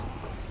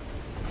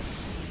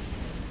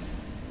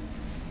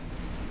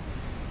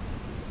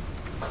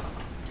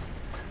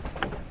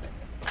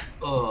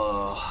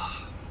 Ugh.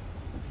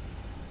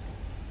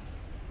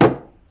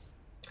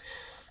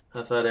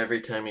 I thought every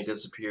time he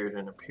disappeared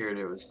and appeared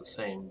it was the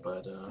same,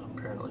 but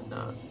apparently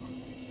not.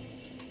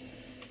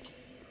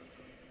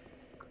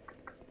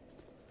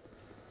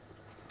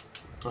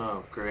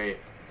 Oh, great.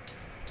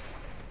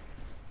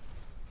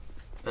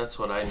 That's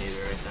what I needed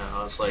right now.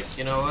 I was like,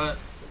 you know what?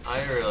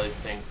 I really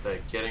think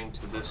that getting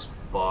to this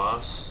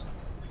boss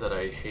that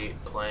I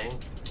hate playing,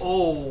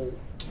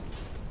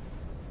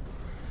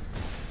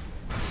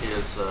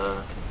 is,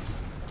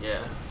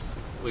 yeah.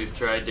 We've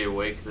tried to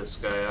wake this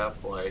guy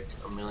up like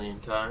a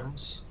million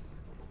times,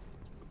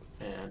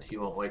 and he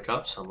won't wake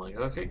up, so I'm like,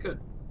 okay,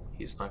 good.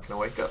 He's not gonna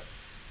wake up.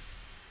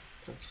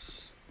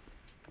 It's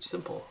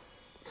simple.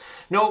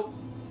 Nope.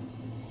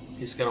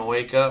 He's gonna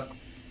wake up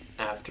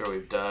after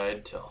we've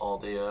died to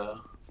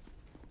Aldia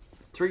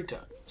 3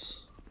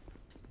 times.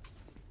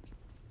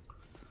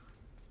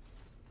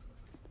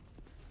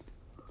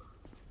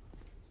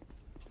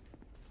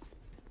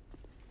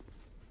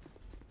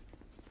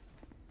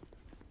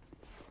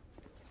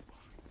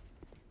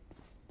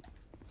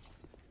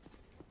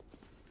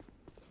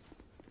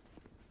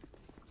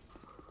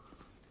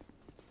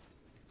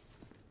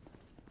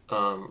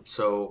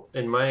 So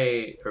in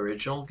my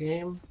original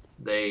game,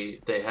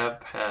 they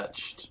have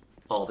patched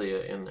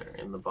Aldia in there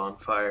in the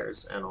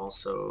bonfires and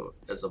also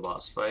as a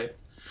boss fight.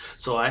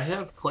 So I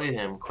have played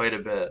him quite a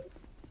bit,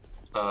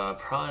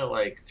 probably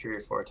like 3 or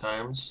 4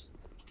 times.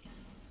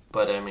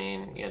 But I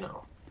mean, you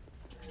know,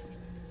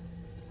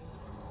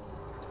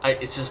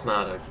 it's just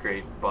not a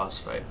great boss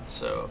fight.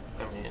 So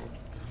I mean.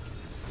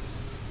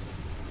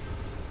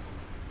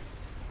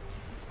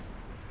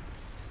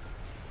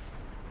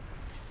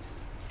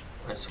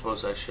 I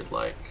suppose I should,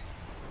 like...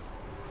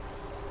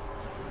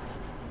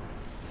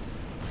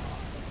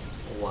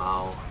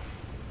 Wow.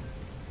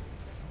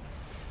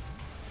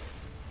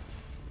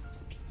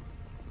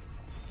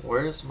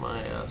 Where's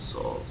my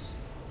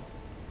souls?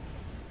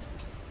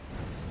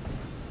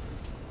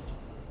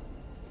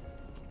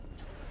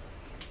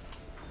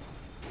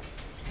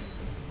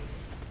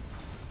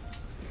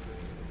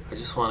 I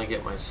just want to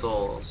get my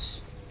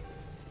souls.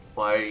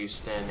 Why are you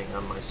standing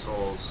on my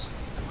souls?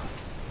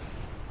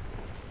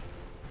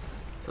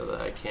 So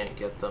that I can't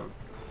get them.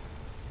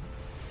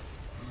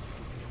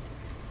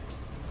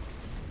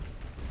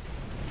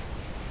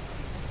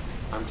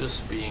 I'm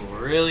just being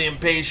really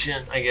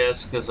impatient, I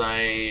guess, because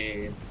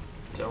I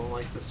don't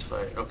like this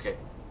fight. Okay.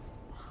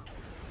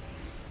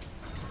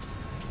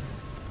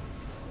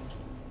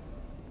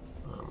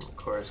 Of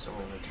course, I'm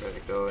going to try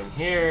to go in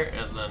here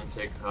and then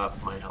take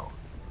off my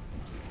health.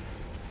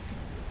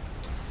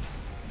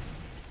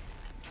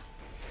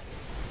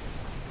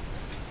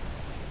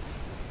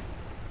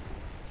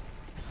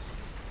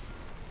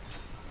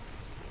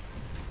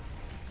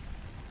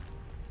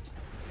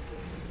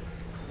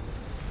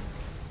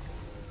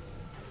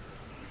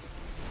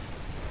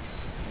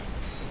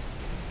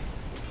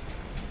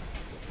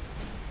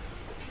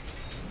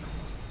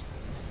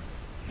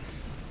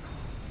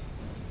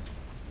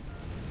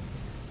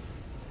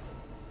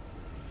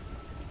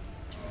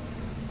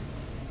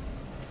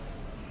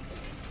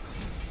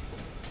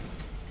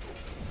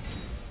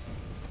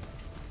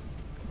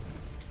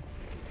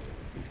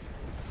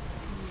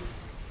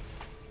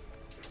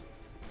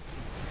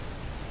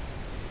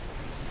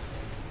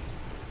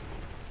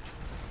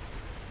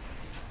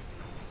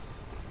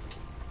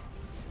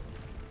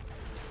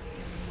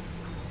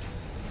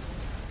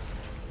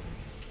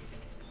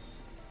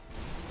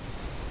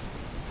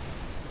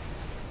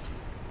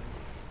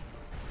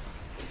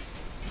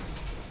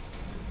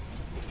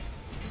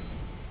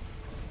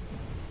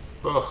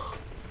 Ugh,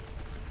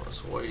 that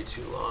was way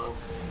too long.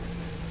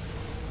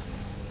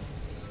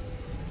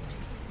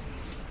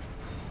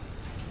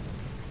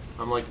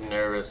 I'm like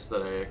nervous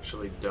that I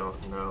actually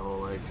don't know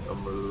like a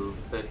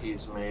move that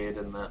he's made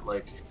and that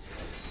like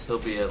he'll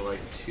be at like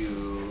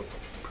 2%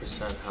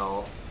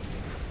 health.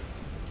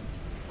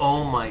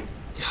 Oh my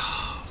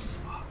god.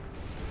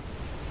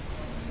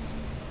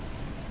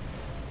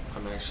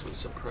 I'm actually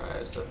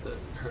surprised that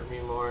didn't hurt me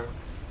more.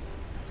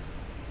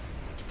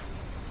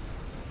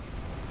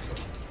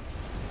 Okay.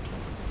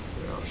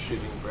 They're all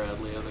shooting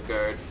Bradley of the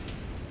guard.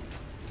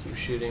 Keep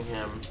shooting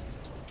him.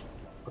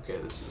 Okay,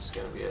 this is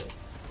gonna be it.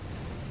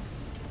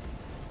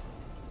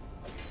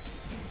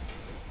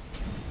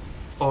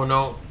 Oh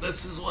no,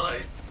 this is when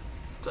I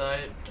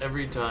die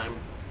every time.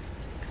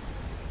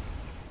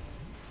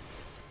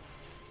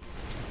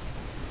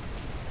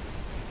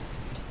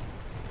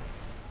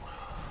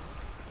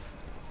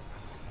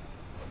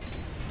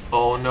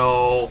 Oh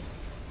no.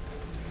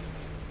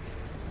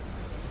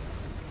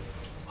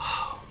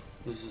 Wow,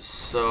 this is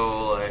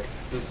so like,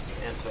 this is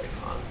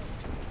anti-fun.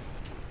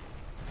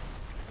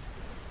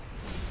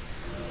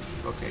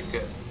 Okay,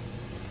 good.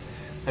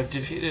 I've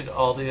defeated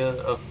Aldia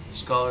of the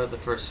Scholar of the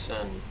First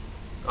Sin.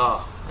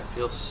 Oh, I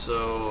feel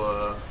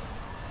so,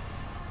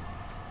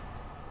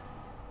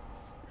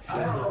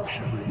 I shall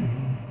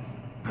remain,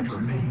 and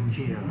remain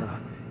here,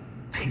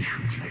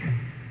 patiently.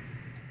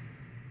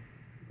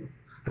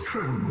 The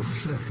throne will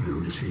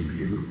certainly receive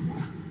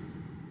you.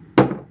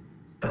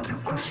 But the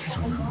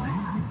question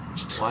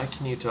remains, Why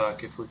can you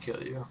talk if we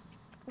kill you?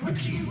 what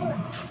do you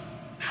want?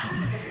 Tell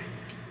me.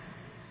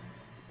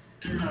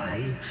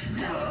 Light,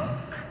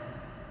 dark,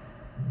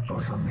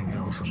 or something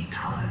else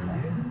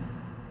entirely?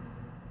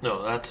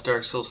 No, that's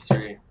Dark Souls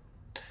 3.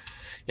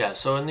 Yeah,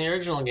 so in the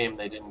original game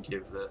they didn't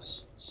give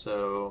this.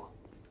 So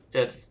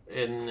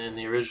in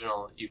the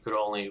original you could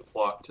only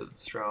walk to the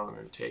throne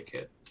and take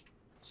it.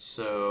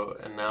 So,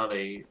 and now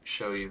they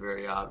show you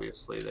very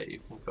obviously that you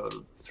can go to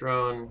the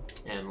throne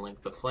and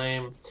link the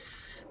flame,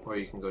 or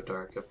you can go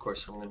dark. Of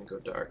course I'm going to go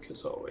dark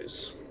as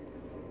always.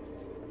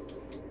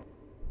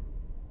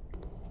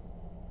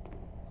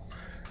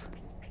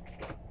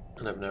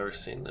 And I've never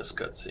seen this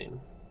cutscene.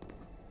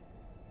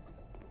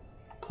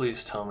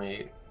 Please tell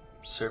me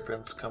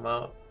serpents come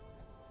out.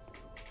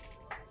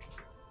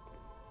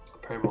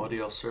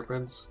 Primordial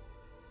serpents.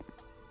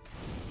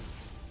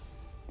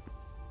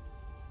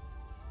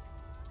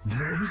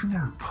 There is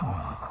no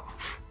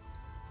path.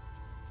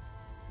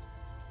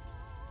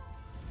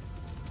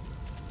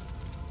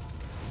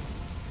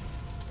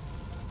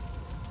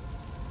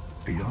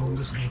 Beyond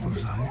the scope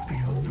of light,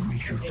 beyond the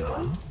reach of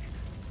dark.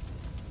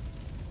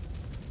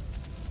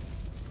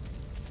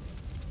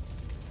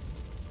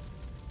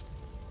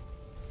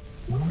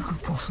 What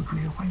could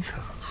possibly await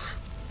us?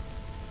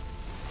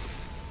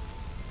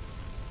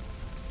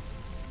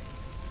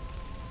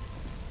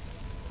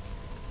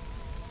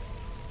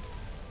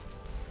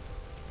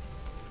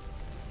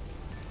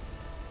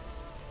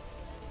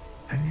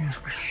 And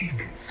yet we seek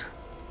it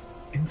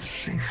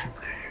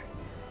insatiably.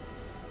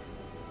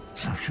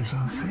 Such is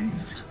our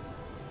fate.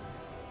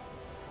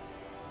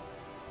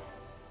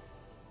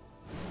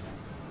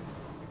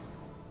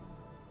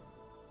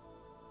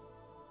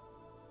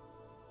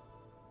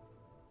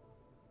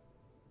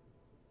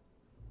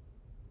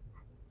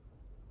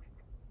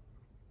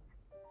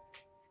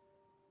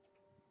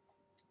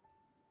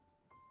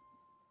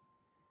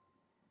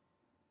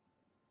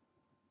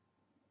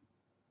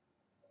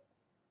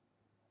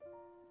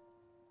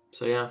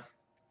 So yeah,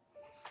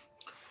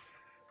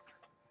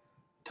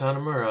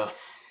 Tanamura.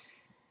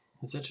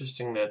 It's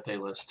interesting that they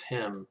list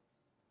him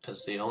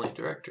as the only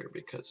director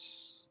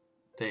because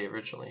they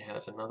originally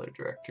had another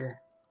director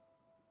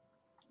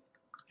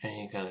and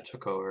he kind of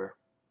took over,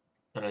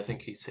 and I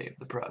think he saved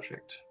the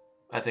project.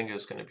 I think it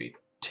was going to be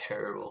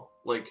terrible.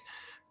 Like,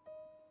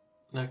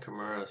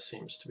 Nakamura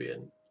seems to be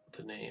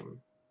the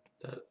name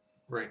that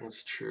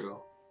rings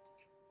true.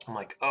 I'm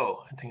like,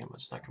 oh, I think it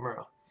was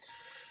Nakamura,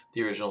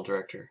 the original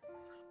director.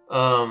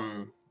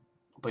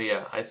 But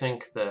yeah, I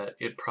think that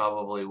it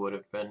probably would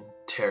have been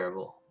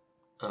terrible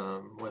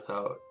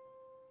without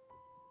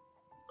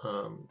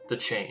the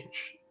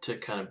change to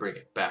kind of bring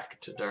it back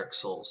to Dark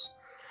Souls.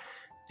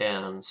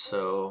 And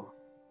so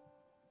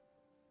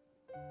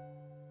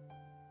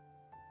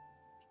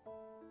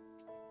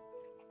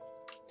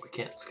we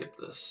can't skip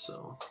this,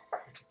 so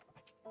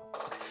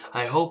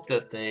I hope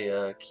that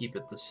they keep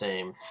it the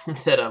same,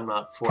 that I'm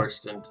not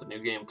forced into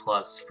New Game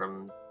Plus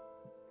from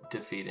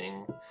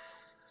defeating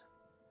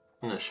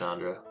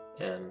Nashandra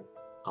and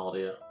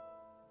Aldia.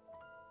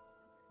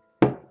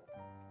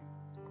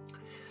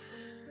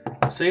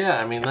 So yeah,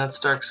 I mean, that's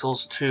Dark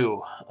Souls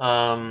 2.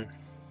 I'm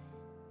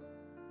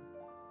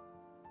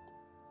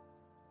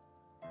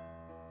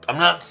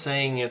not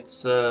saying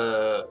it's,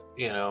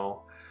 you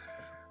know,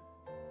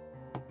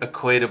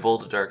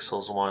 equatable to Dark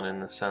Souls 1 in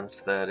the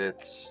sense that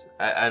it's...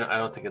 I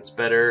don't think it's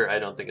better. I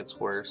don't think it's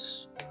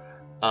worse.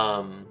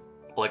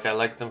 Like, I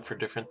like them for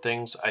different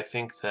things. I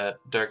think that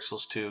Dark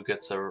Souls 2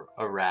 gets a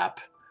rap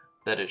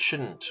that it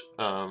shouldn't.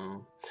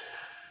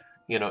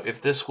 You know,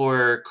 if this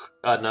were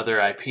another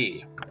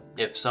IP,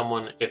 if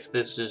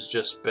this has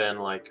just been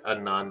like a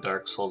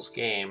non-Dark Souls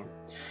game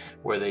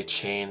where they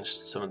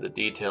changed some of the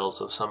details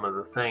of some of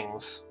the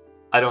things,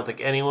 I don't think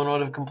anyone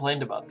would have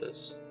complained about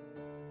this.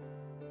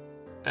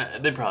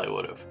 They probably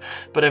would have.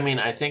 But I mean,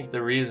 I think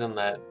the reason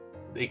that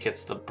it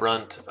gets the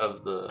brunt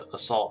of the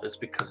assault is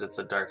because it's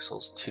a Dark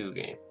Souls 2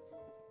 game.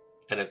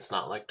 and it's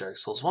not like Dark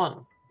Souls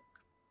 1.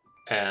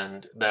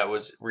 And that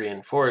was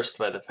reinforced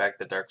by the fact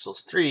that Dark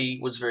Souls 3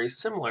 was very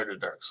similar to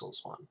Dark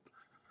Souls 1.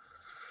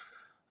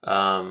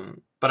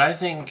 But I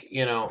think,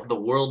 you know, the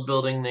world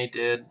building they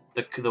did,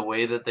 the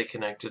way that they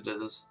connected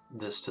to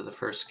this to the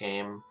first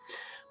game,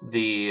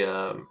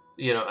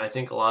 you know, I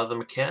think a lot of the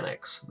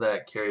mechanics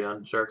that carried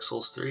on to Dark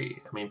Souls 3.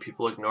 I mean,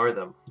 people ignore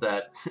them,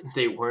 that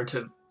they weren't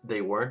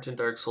in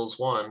Dark Souls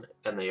 1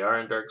 and they are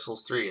in Dark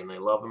Souls 3 and they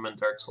love them in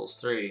Dark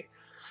Souls 3,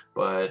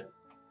 but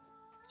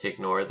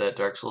ignore that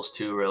Dark Souls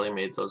 2 really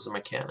made those a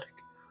mechanic.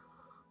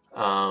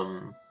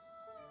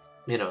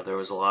 You know, there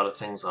was a lot of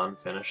things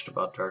unfinished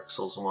about Dark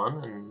Souls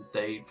 1, and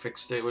they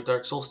fixed it with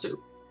Dark Souls 2.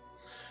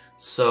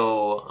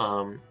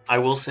 So, I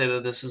will say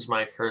that this is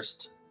my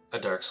first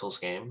Dark Souls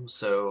game,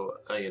 so,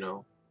 you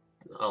know,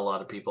 a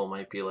lot of people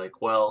might be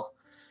like, well,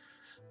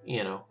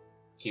 you know,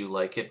 you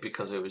like it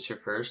because it was your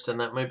first, and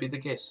that might be the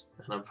case,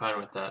 and I'm fine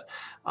with that.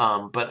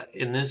 But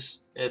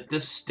at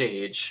this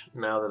stage,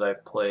 now that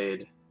I've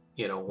played,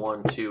 you know,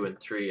 1, 2, and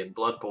 3, and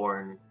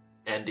Bloodborne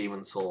and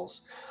Demon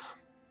Souls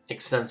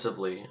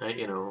extensively,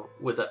 you know,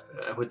 with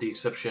the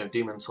exception of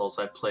Demon Souls,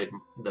 I played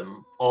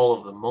all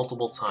of them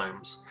multiple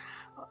times,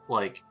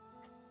 like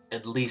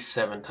at least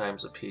 7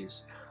 times a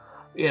piece,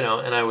 you know,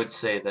 and I would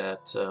say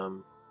that,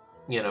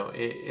 you know,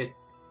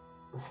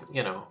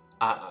 you know,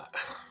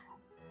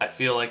 I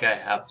feel like I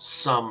have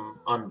some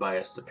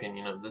unbiased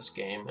opinion of this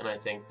game, and I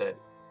think that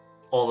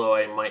although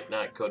I might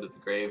not go to the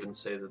grave and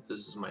say that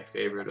this is my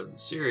favorite of the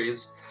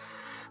series,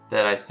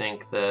 that I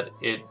think that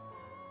it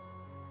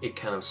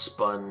kind of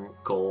spun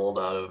gold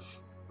out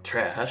of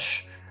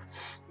trash.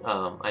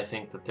 I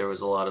think that there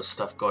was a lot of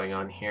stuff going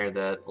on here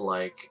that,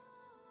 like,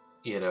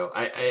 you know,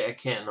 I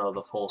can't know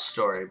the full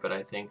story, but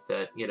I think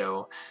that, you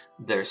know,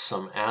 there's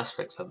some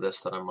aspects of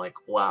this that I'm like,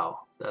 wow,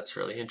 that's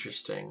really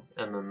interesting.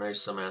 And then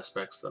there's some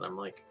aspects that I'm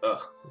like,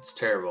 ugh, it's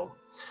terrible.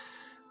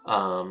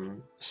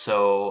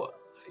 So,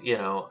 you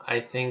know,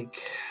 I think,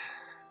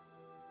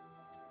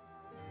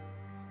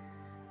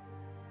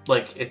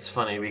 like, it's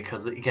funny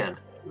because, again,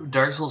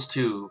 Dark Souls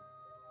 2,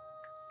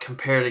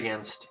 compared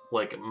against,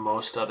 like,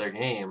 most other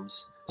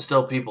games,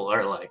 still people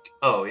are like,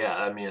 oh yeah,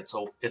 I mean,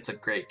 it's a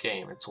great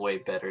game. It's way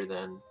better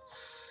than,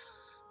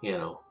 you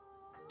know,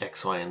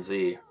 X, Y, and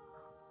Z.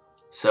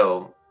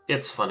 So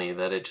it's funny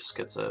that it just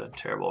gets a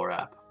terrible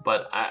rap.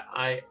 But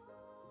I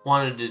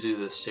wanted to do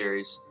this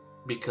series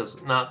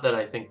because, not that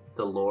I think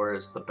the lore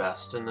is the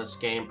best in this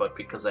game, but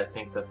because I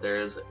think that there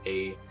is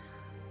a...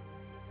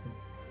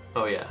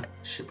 Oh yeah,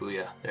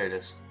 Shibuya. There it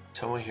is.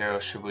 Tomohiro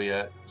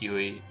Shibuya,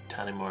 Yui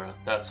Tanimura.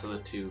 That's the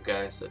 2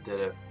 guys that did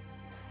it.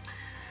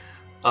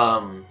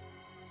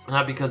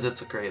 Not because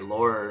it's a great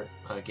lore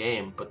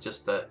game, but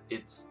just that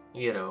it's,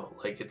 you know,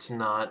 like, it's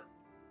not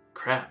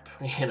crap.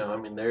 You know, I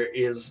mean, there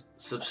is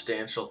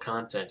substantial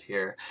content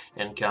here,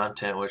 and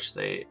content which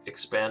they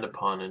expand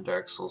upon in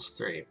Dark Souls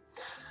 3.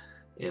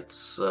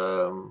 It's,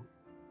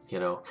 you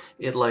know,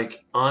 it,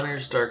 like,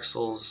 honors Dark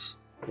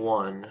Souls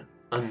 1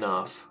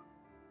 enough.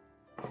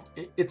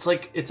 It's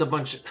like, it's a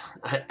bunch of,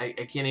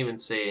 I can't even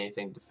say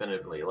anything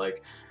definitively.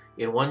 Like,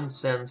 in one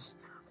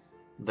sense,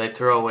 they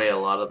throw away a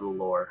lot of the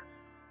lore,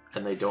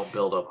 and they don't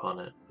build up on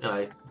it, and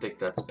I think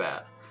that's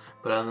bad.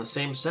 But in the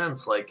same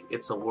sense, like,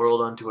 it's a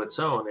world unto its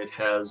own. It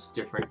has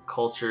different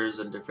cultures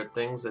and different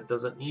things. It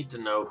doesn't need to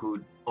know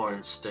who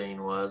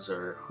Ornstein was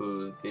or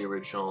who the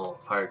original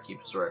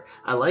Firekeepers were.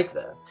 I like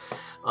that.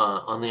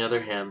 On the other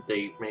hand,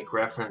 they make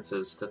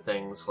references to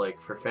things, like,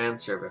 for fan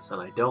service,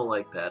 and I don't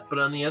like that. But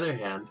on the other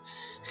hand,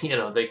 you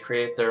know, they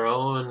create their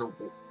own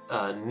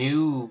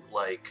new,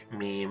 like,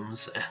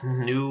 memes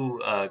and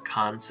new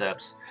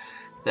concepts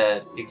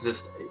that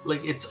exist.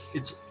 Like,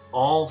 it's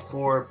all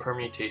 4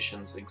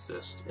 permutations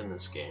exist in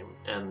this game,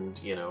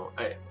 and, you know,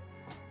 I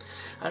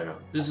don't know.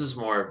 This is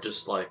more of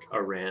just like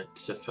a rant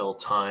to fill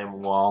time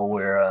while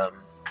we're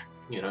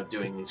you know,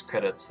 doing these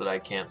credits that I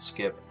can't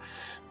skip.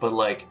 But,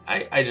 like,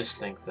 I just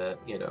think that,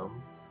 you know,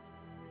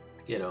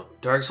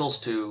 Dark Souls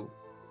 2,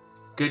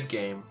 good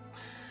game,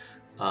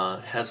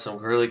 has some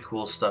really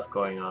cool stuff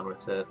going on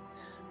with it,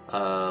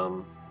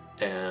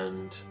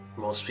 and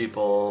most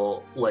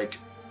people, like,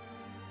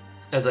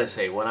 as I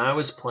say, when I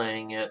was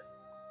playing it,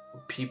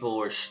 people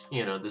were,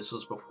 you know, this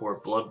was before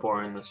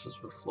Bloodborne, this was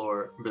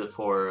before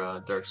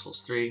Dark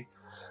Souls 3,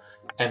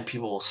 and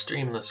people will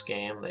stream this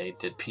game. They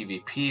did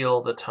PvP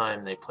all the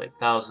time. They played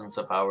thousands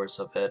of hours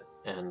of it,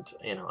 and,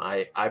 you know,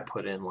 I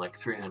put in like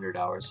 300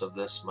 hours of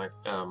this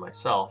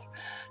myself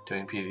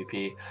doing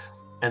PvP.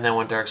 And then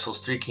when Dark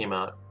Souls 3 came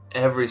out,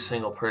 every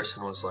single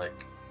person was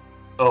like,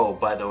 oh,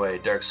 by the way,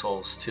 Dark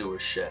Souls 2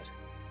 was shit.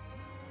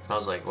 And I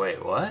was like,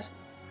 wait, what?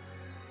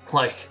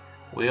 Like,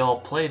 we all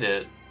played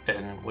it,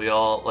 and we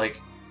all,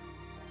 like,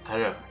 I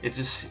don't know,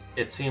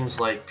 it seems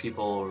like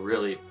people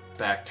really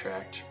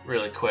backtracked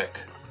really quick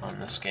on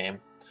this game.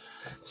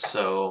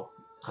 So,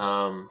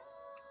 I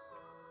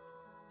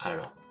don't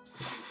know.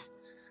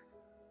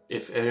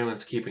 If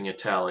anyone's keeping a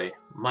tally,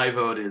 my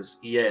vote is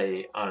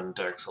yay on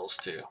Dark Souls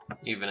 2,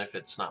 even if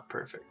it's not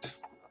perfect.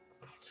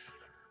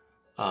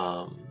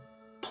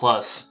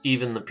 Plus,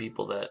 even the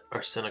people that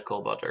are cynical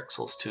about Dark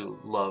Souls 2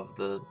 love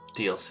the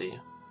DLC,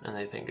 and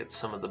they think it's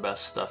some of the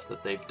best stuff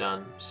that they've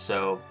done.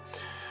 So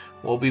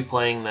we'll be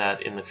playing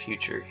that in the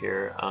future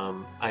here.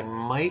 I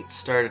might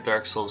start a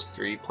Dark Souls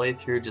 3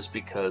 playthrough just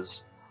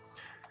because,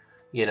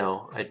 you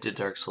know, I did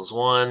Dark Souls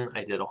 1,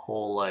 I did a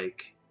whole,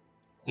 like,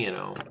 you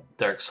know,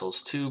 Dark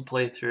Souls 2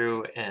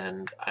 playthrough,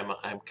 and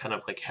I'm kind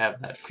of like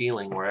have that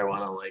feeling where I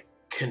want to like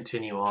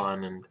continue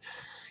on and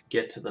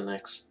get to the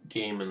next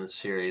game in the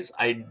series.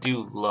 I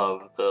do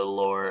love the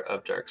lore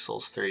of Dark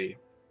Souls 3.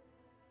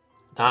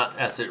 Not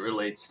as it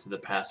relates to the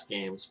past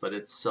games, but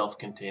its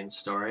self-contained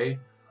story.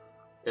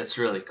 It's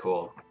really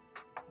cool.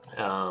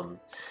 I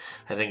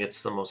think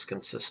it's the most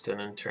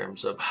consistent in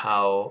terms of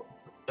how,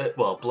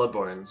 well,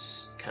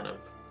 Bloodborne's kind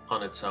of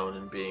on its own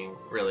and being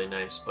really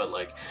nice, but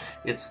like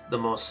it's the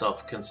most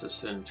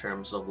self-consistent in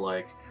terms of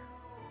like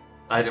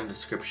item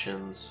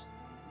descriptions,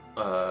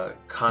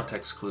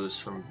 context clues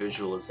from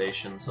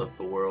visualizations of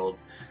the world,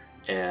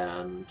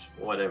 and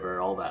whatever,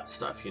 all that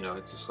stuff. You know,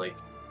 it's just like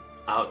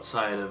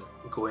outside of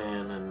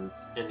Gwyn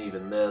and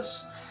even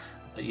this,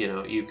 you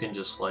know, you can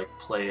just like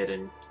play it,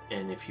 and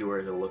if you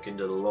were to look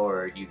into the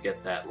lore, you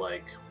get that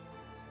like,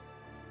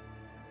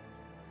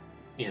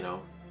 you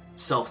know,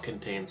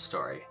 self-contained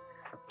story,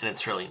 and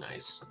it's really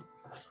nice.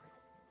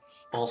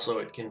 Also,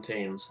 it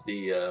contains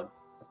the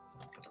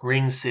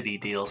Ring City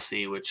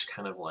DLC, which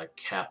kind of like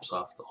caps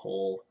off the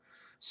whole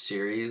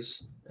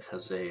series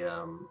as a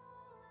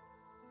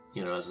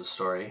you know, as a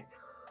story.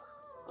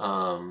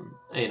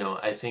 You know,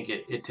 I think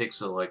it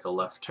takes like a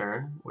left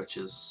turn, which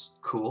is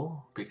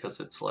cool because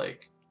it's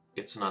like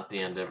it's not the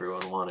end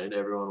everyone wanted.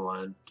 Everyone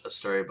wanted a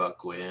story about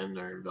Gwyn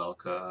or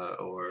Velka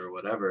or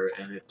whatever,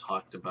 and it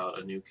talked about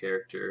a new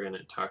character, and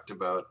it talked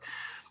about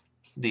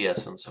the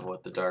essence of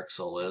what the Dark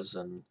Soul is,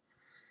 and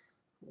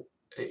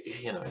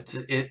you know, it's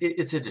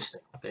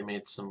interesting. They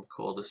made some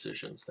cool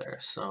decisions there,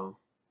 so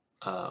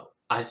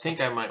I think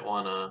I might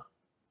want to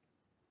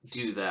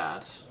do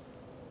that.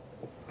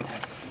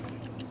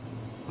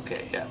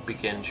 Okay, yeah,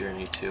 begin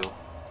journey 2.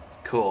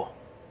 Cool.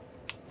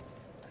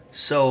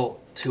 So,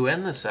 to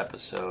end this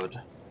episode,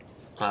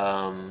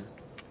 because,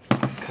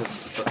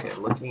 okay,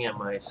 looking at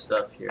my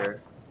stuff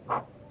here,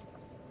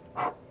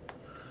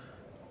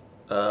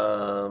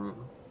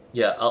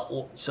 yeah,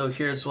 so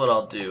here's what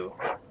I'll do.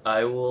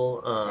 I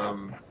will,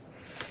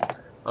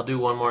 I'll do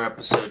one more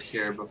episode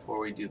here before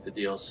we do the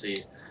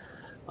DLC.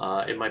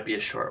 It might be a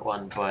short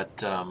one,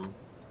 but,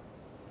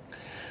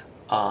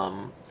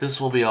 this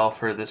will be all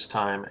for this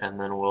time, and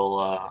then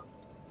we'll,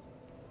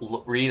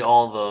 read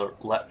all the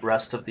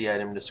rest of the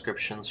item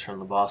descriptions from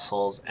the boss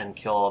holes and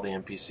kill all the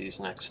NPCs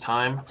next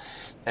time,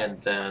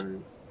 and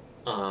then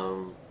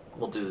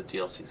we'll do the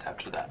DLCs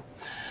after that.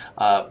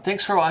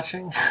 Thanks for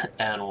watching,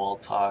 and we'll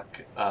talk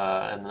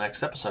in the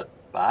next episode.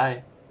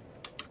 Bye!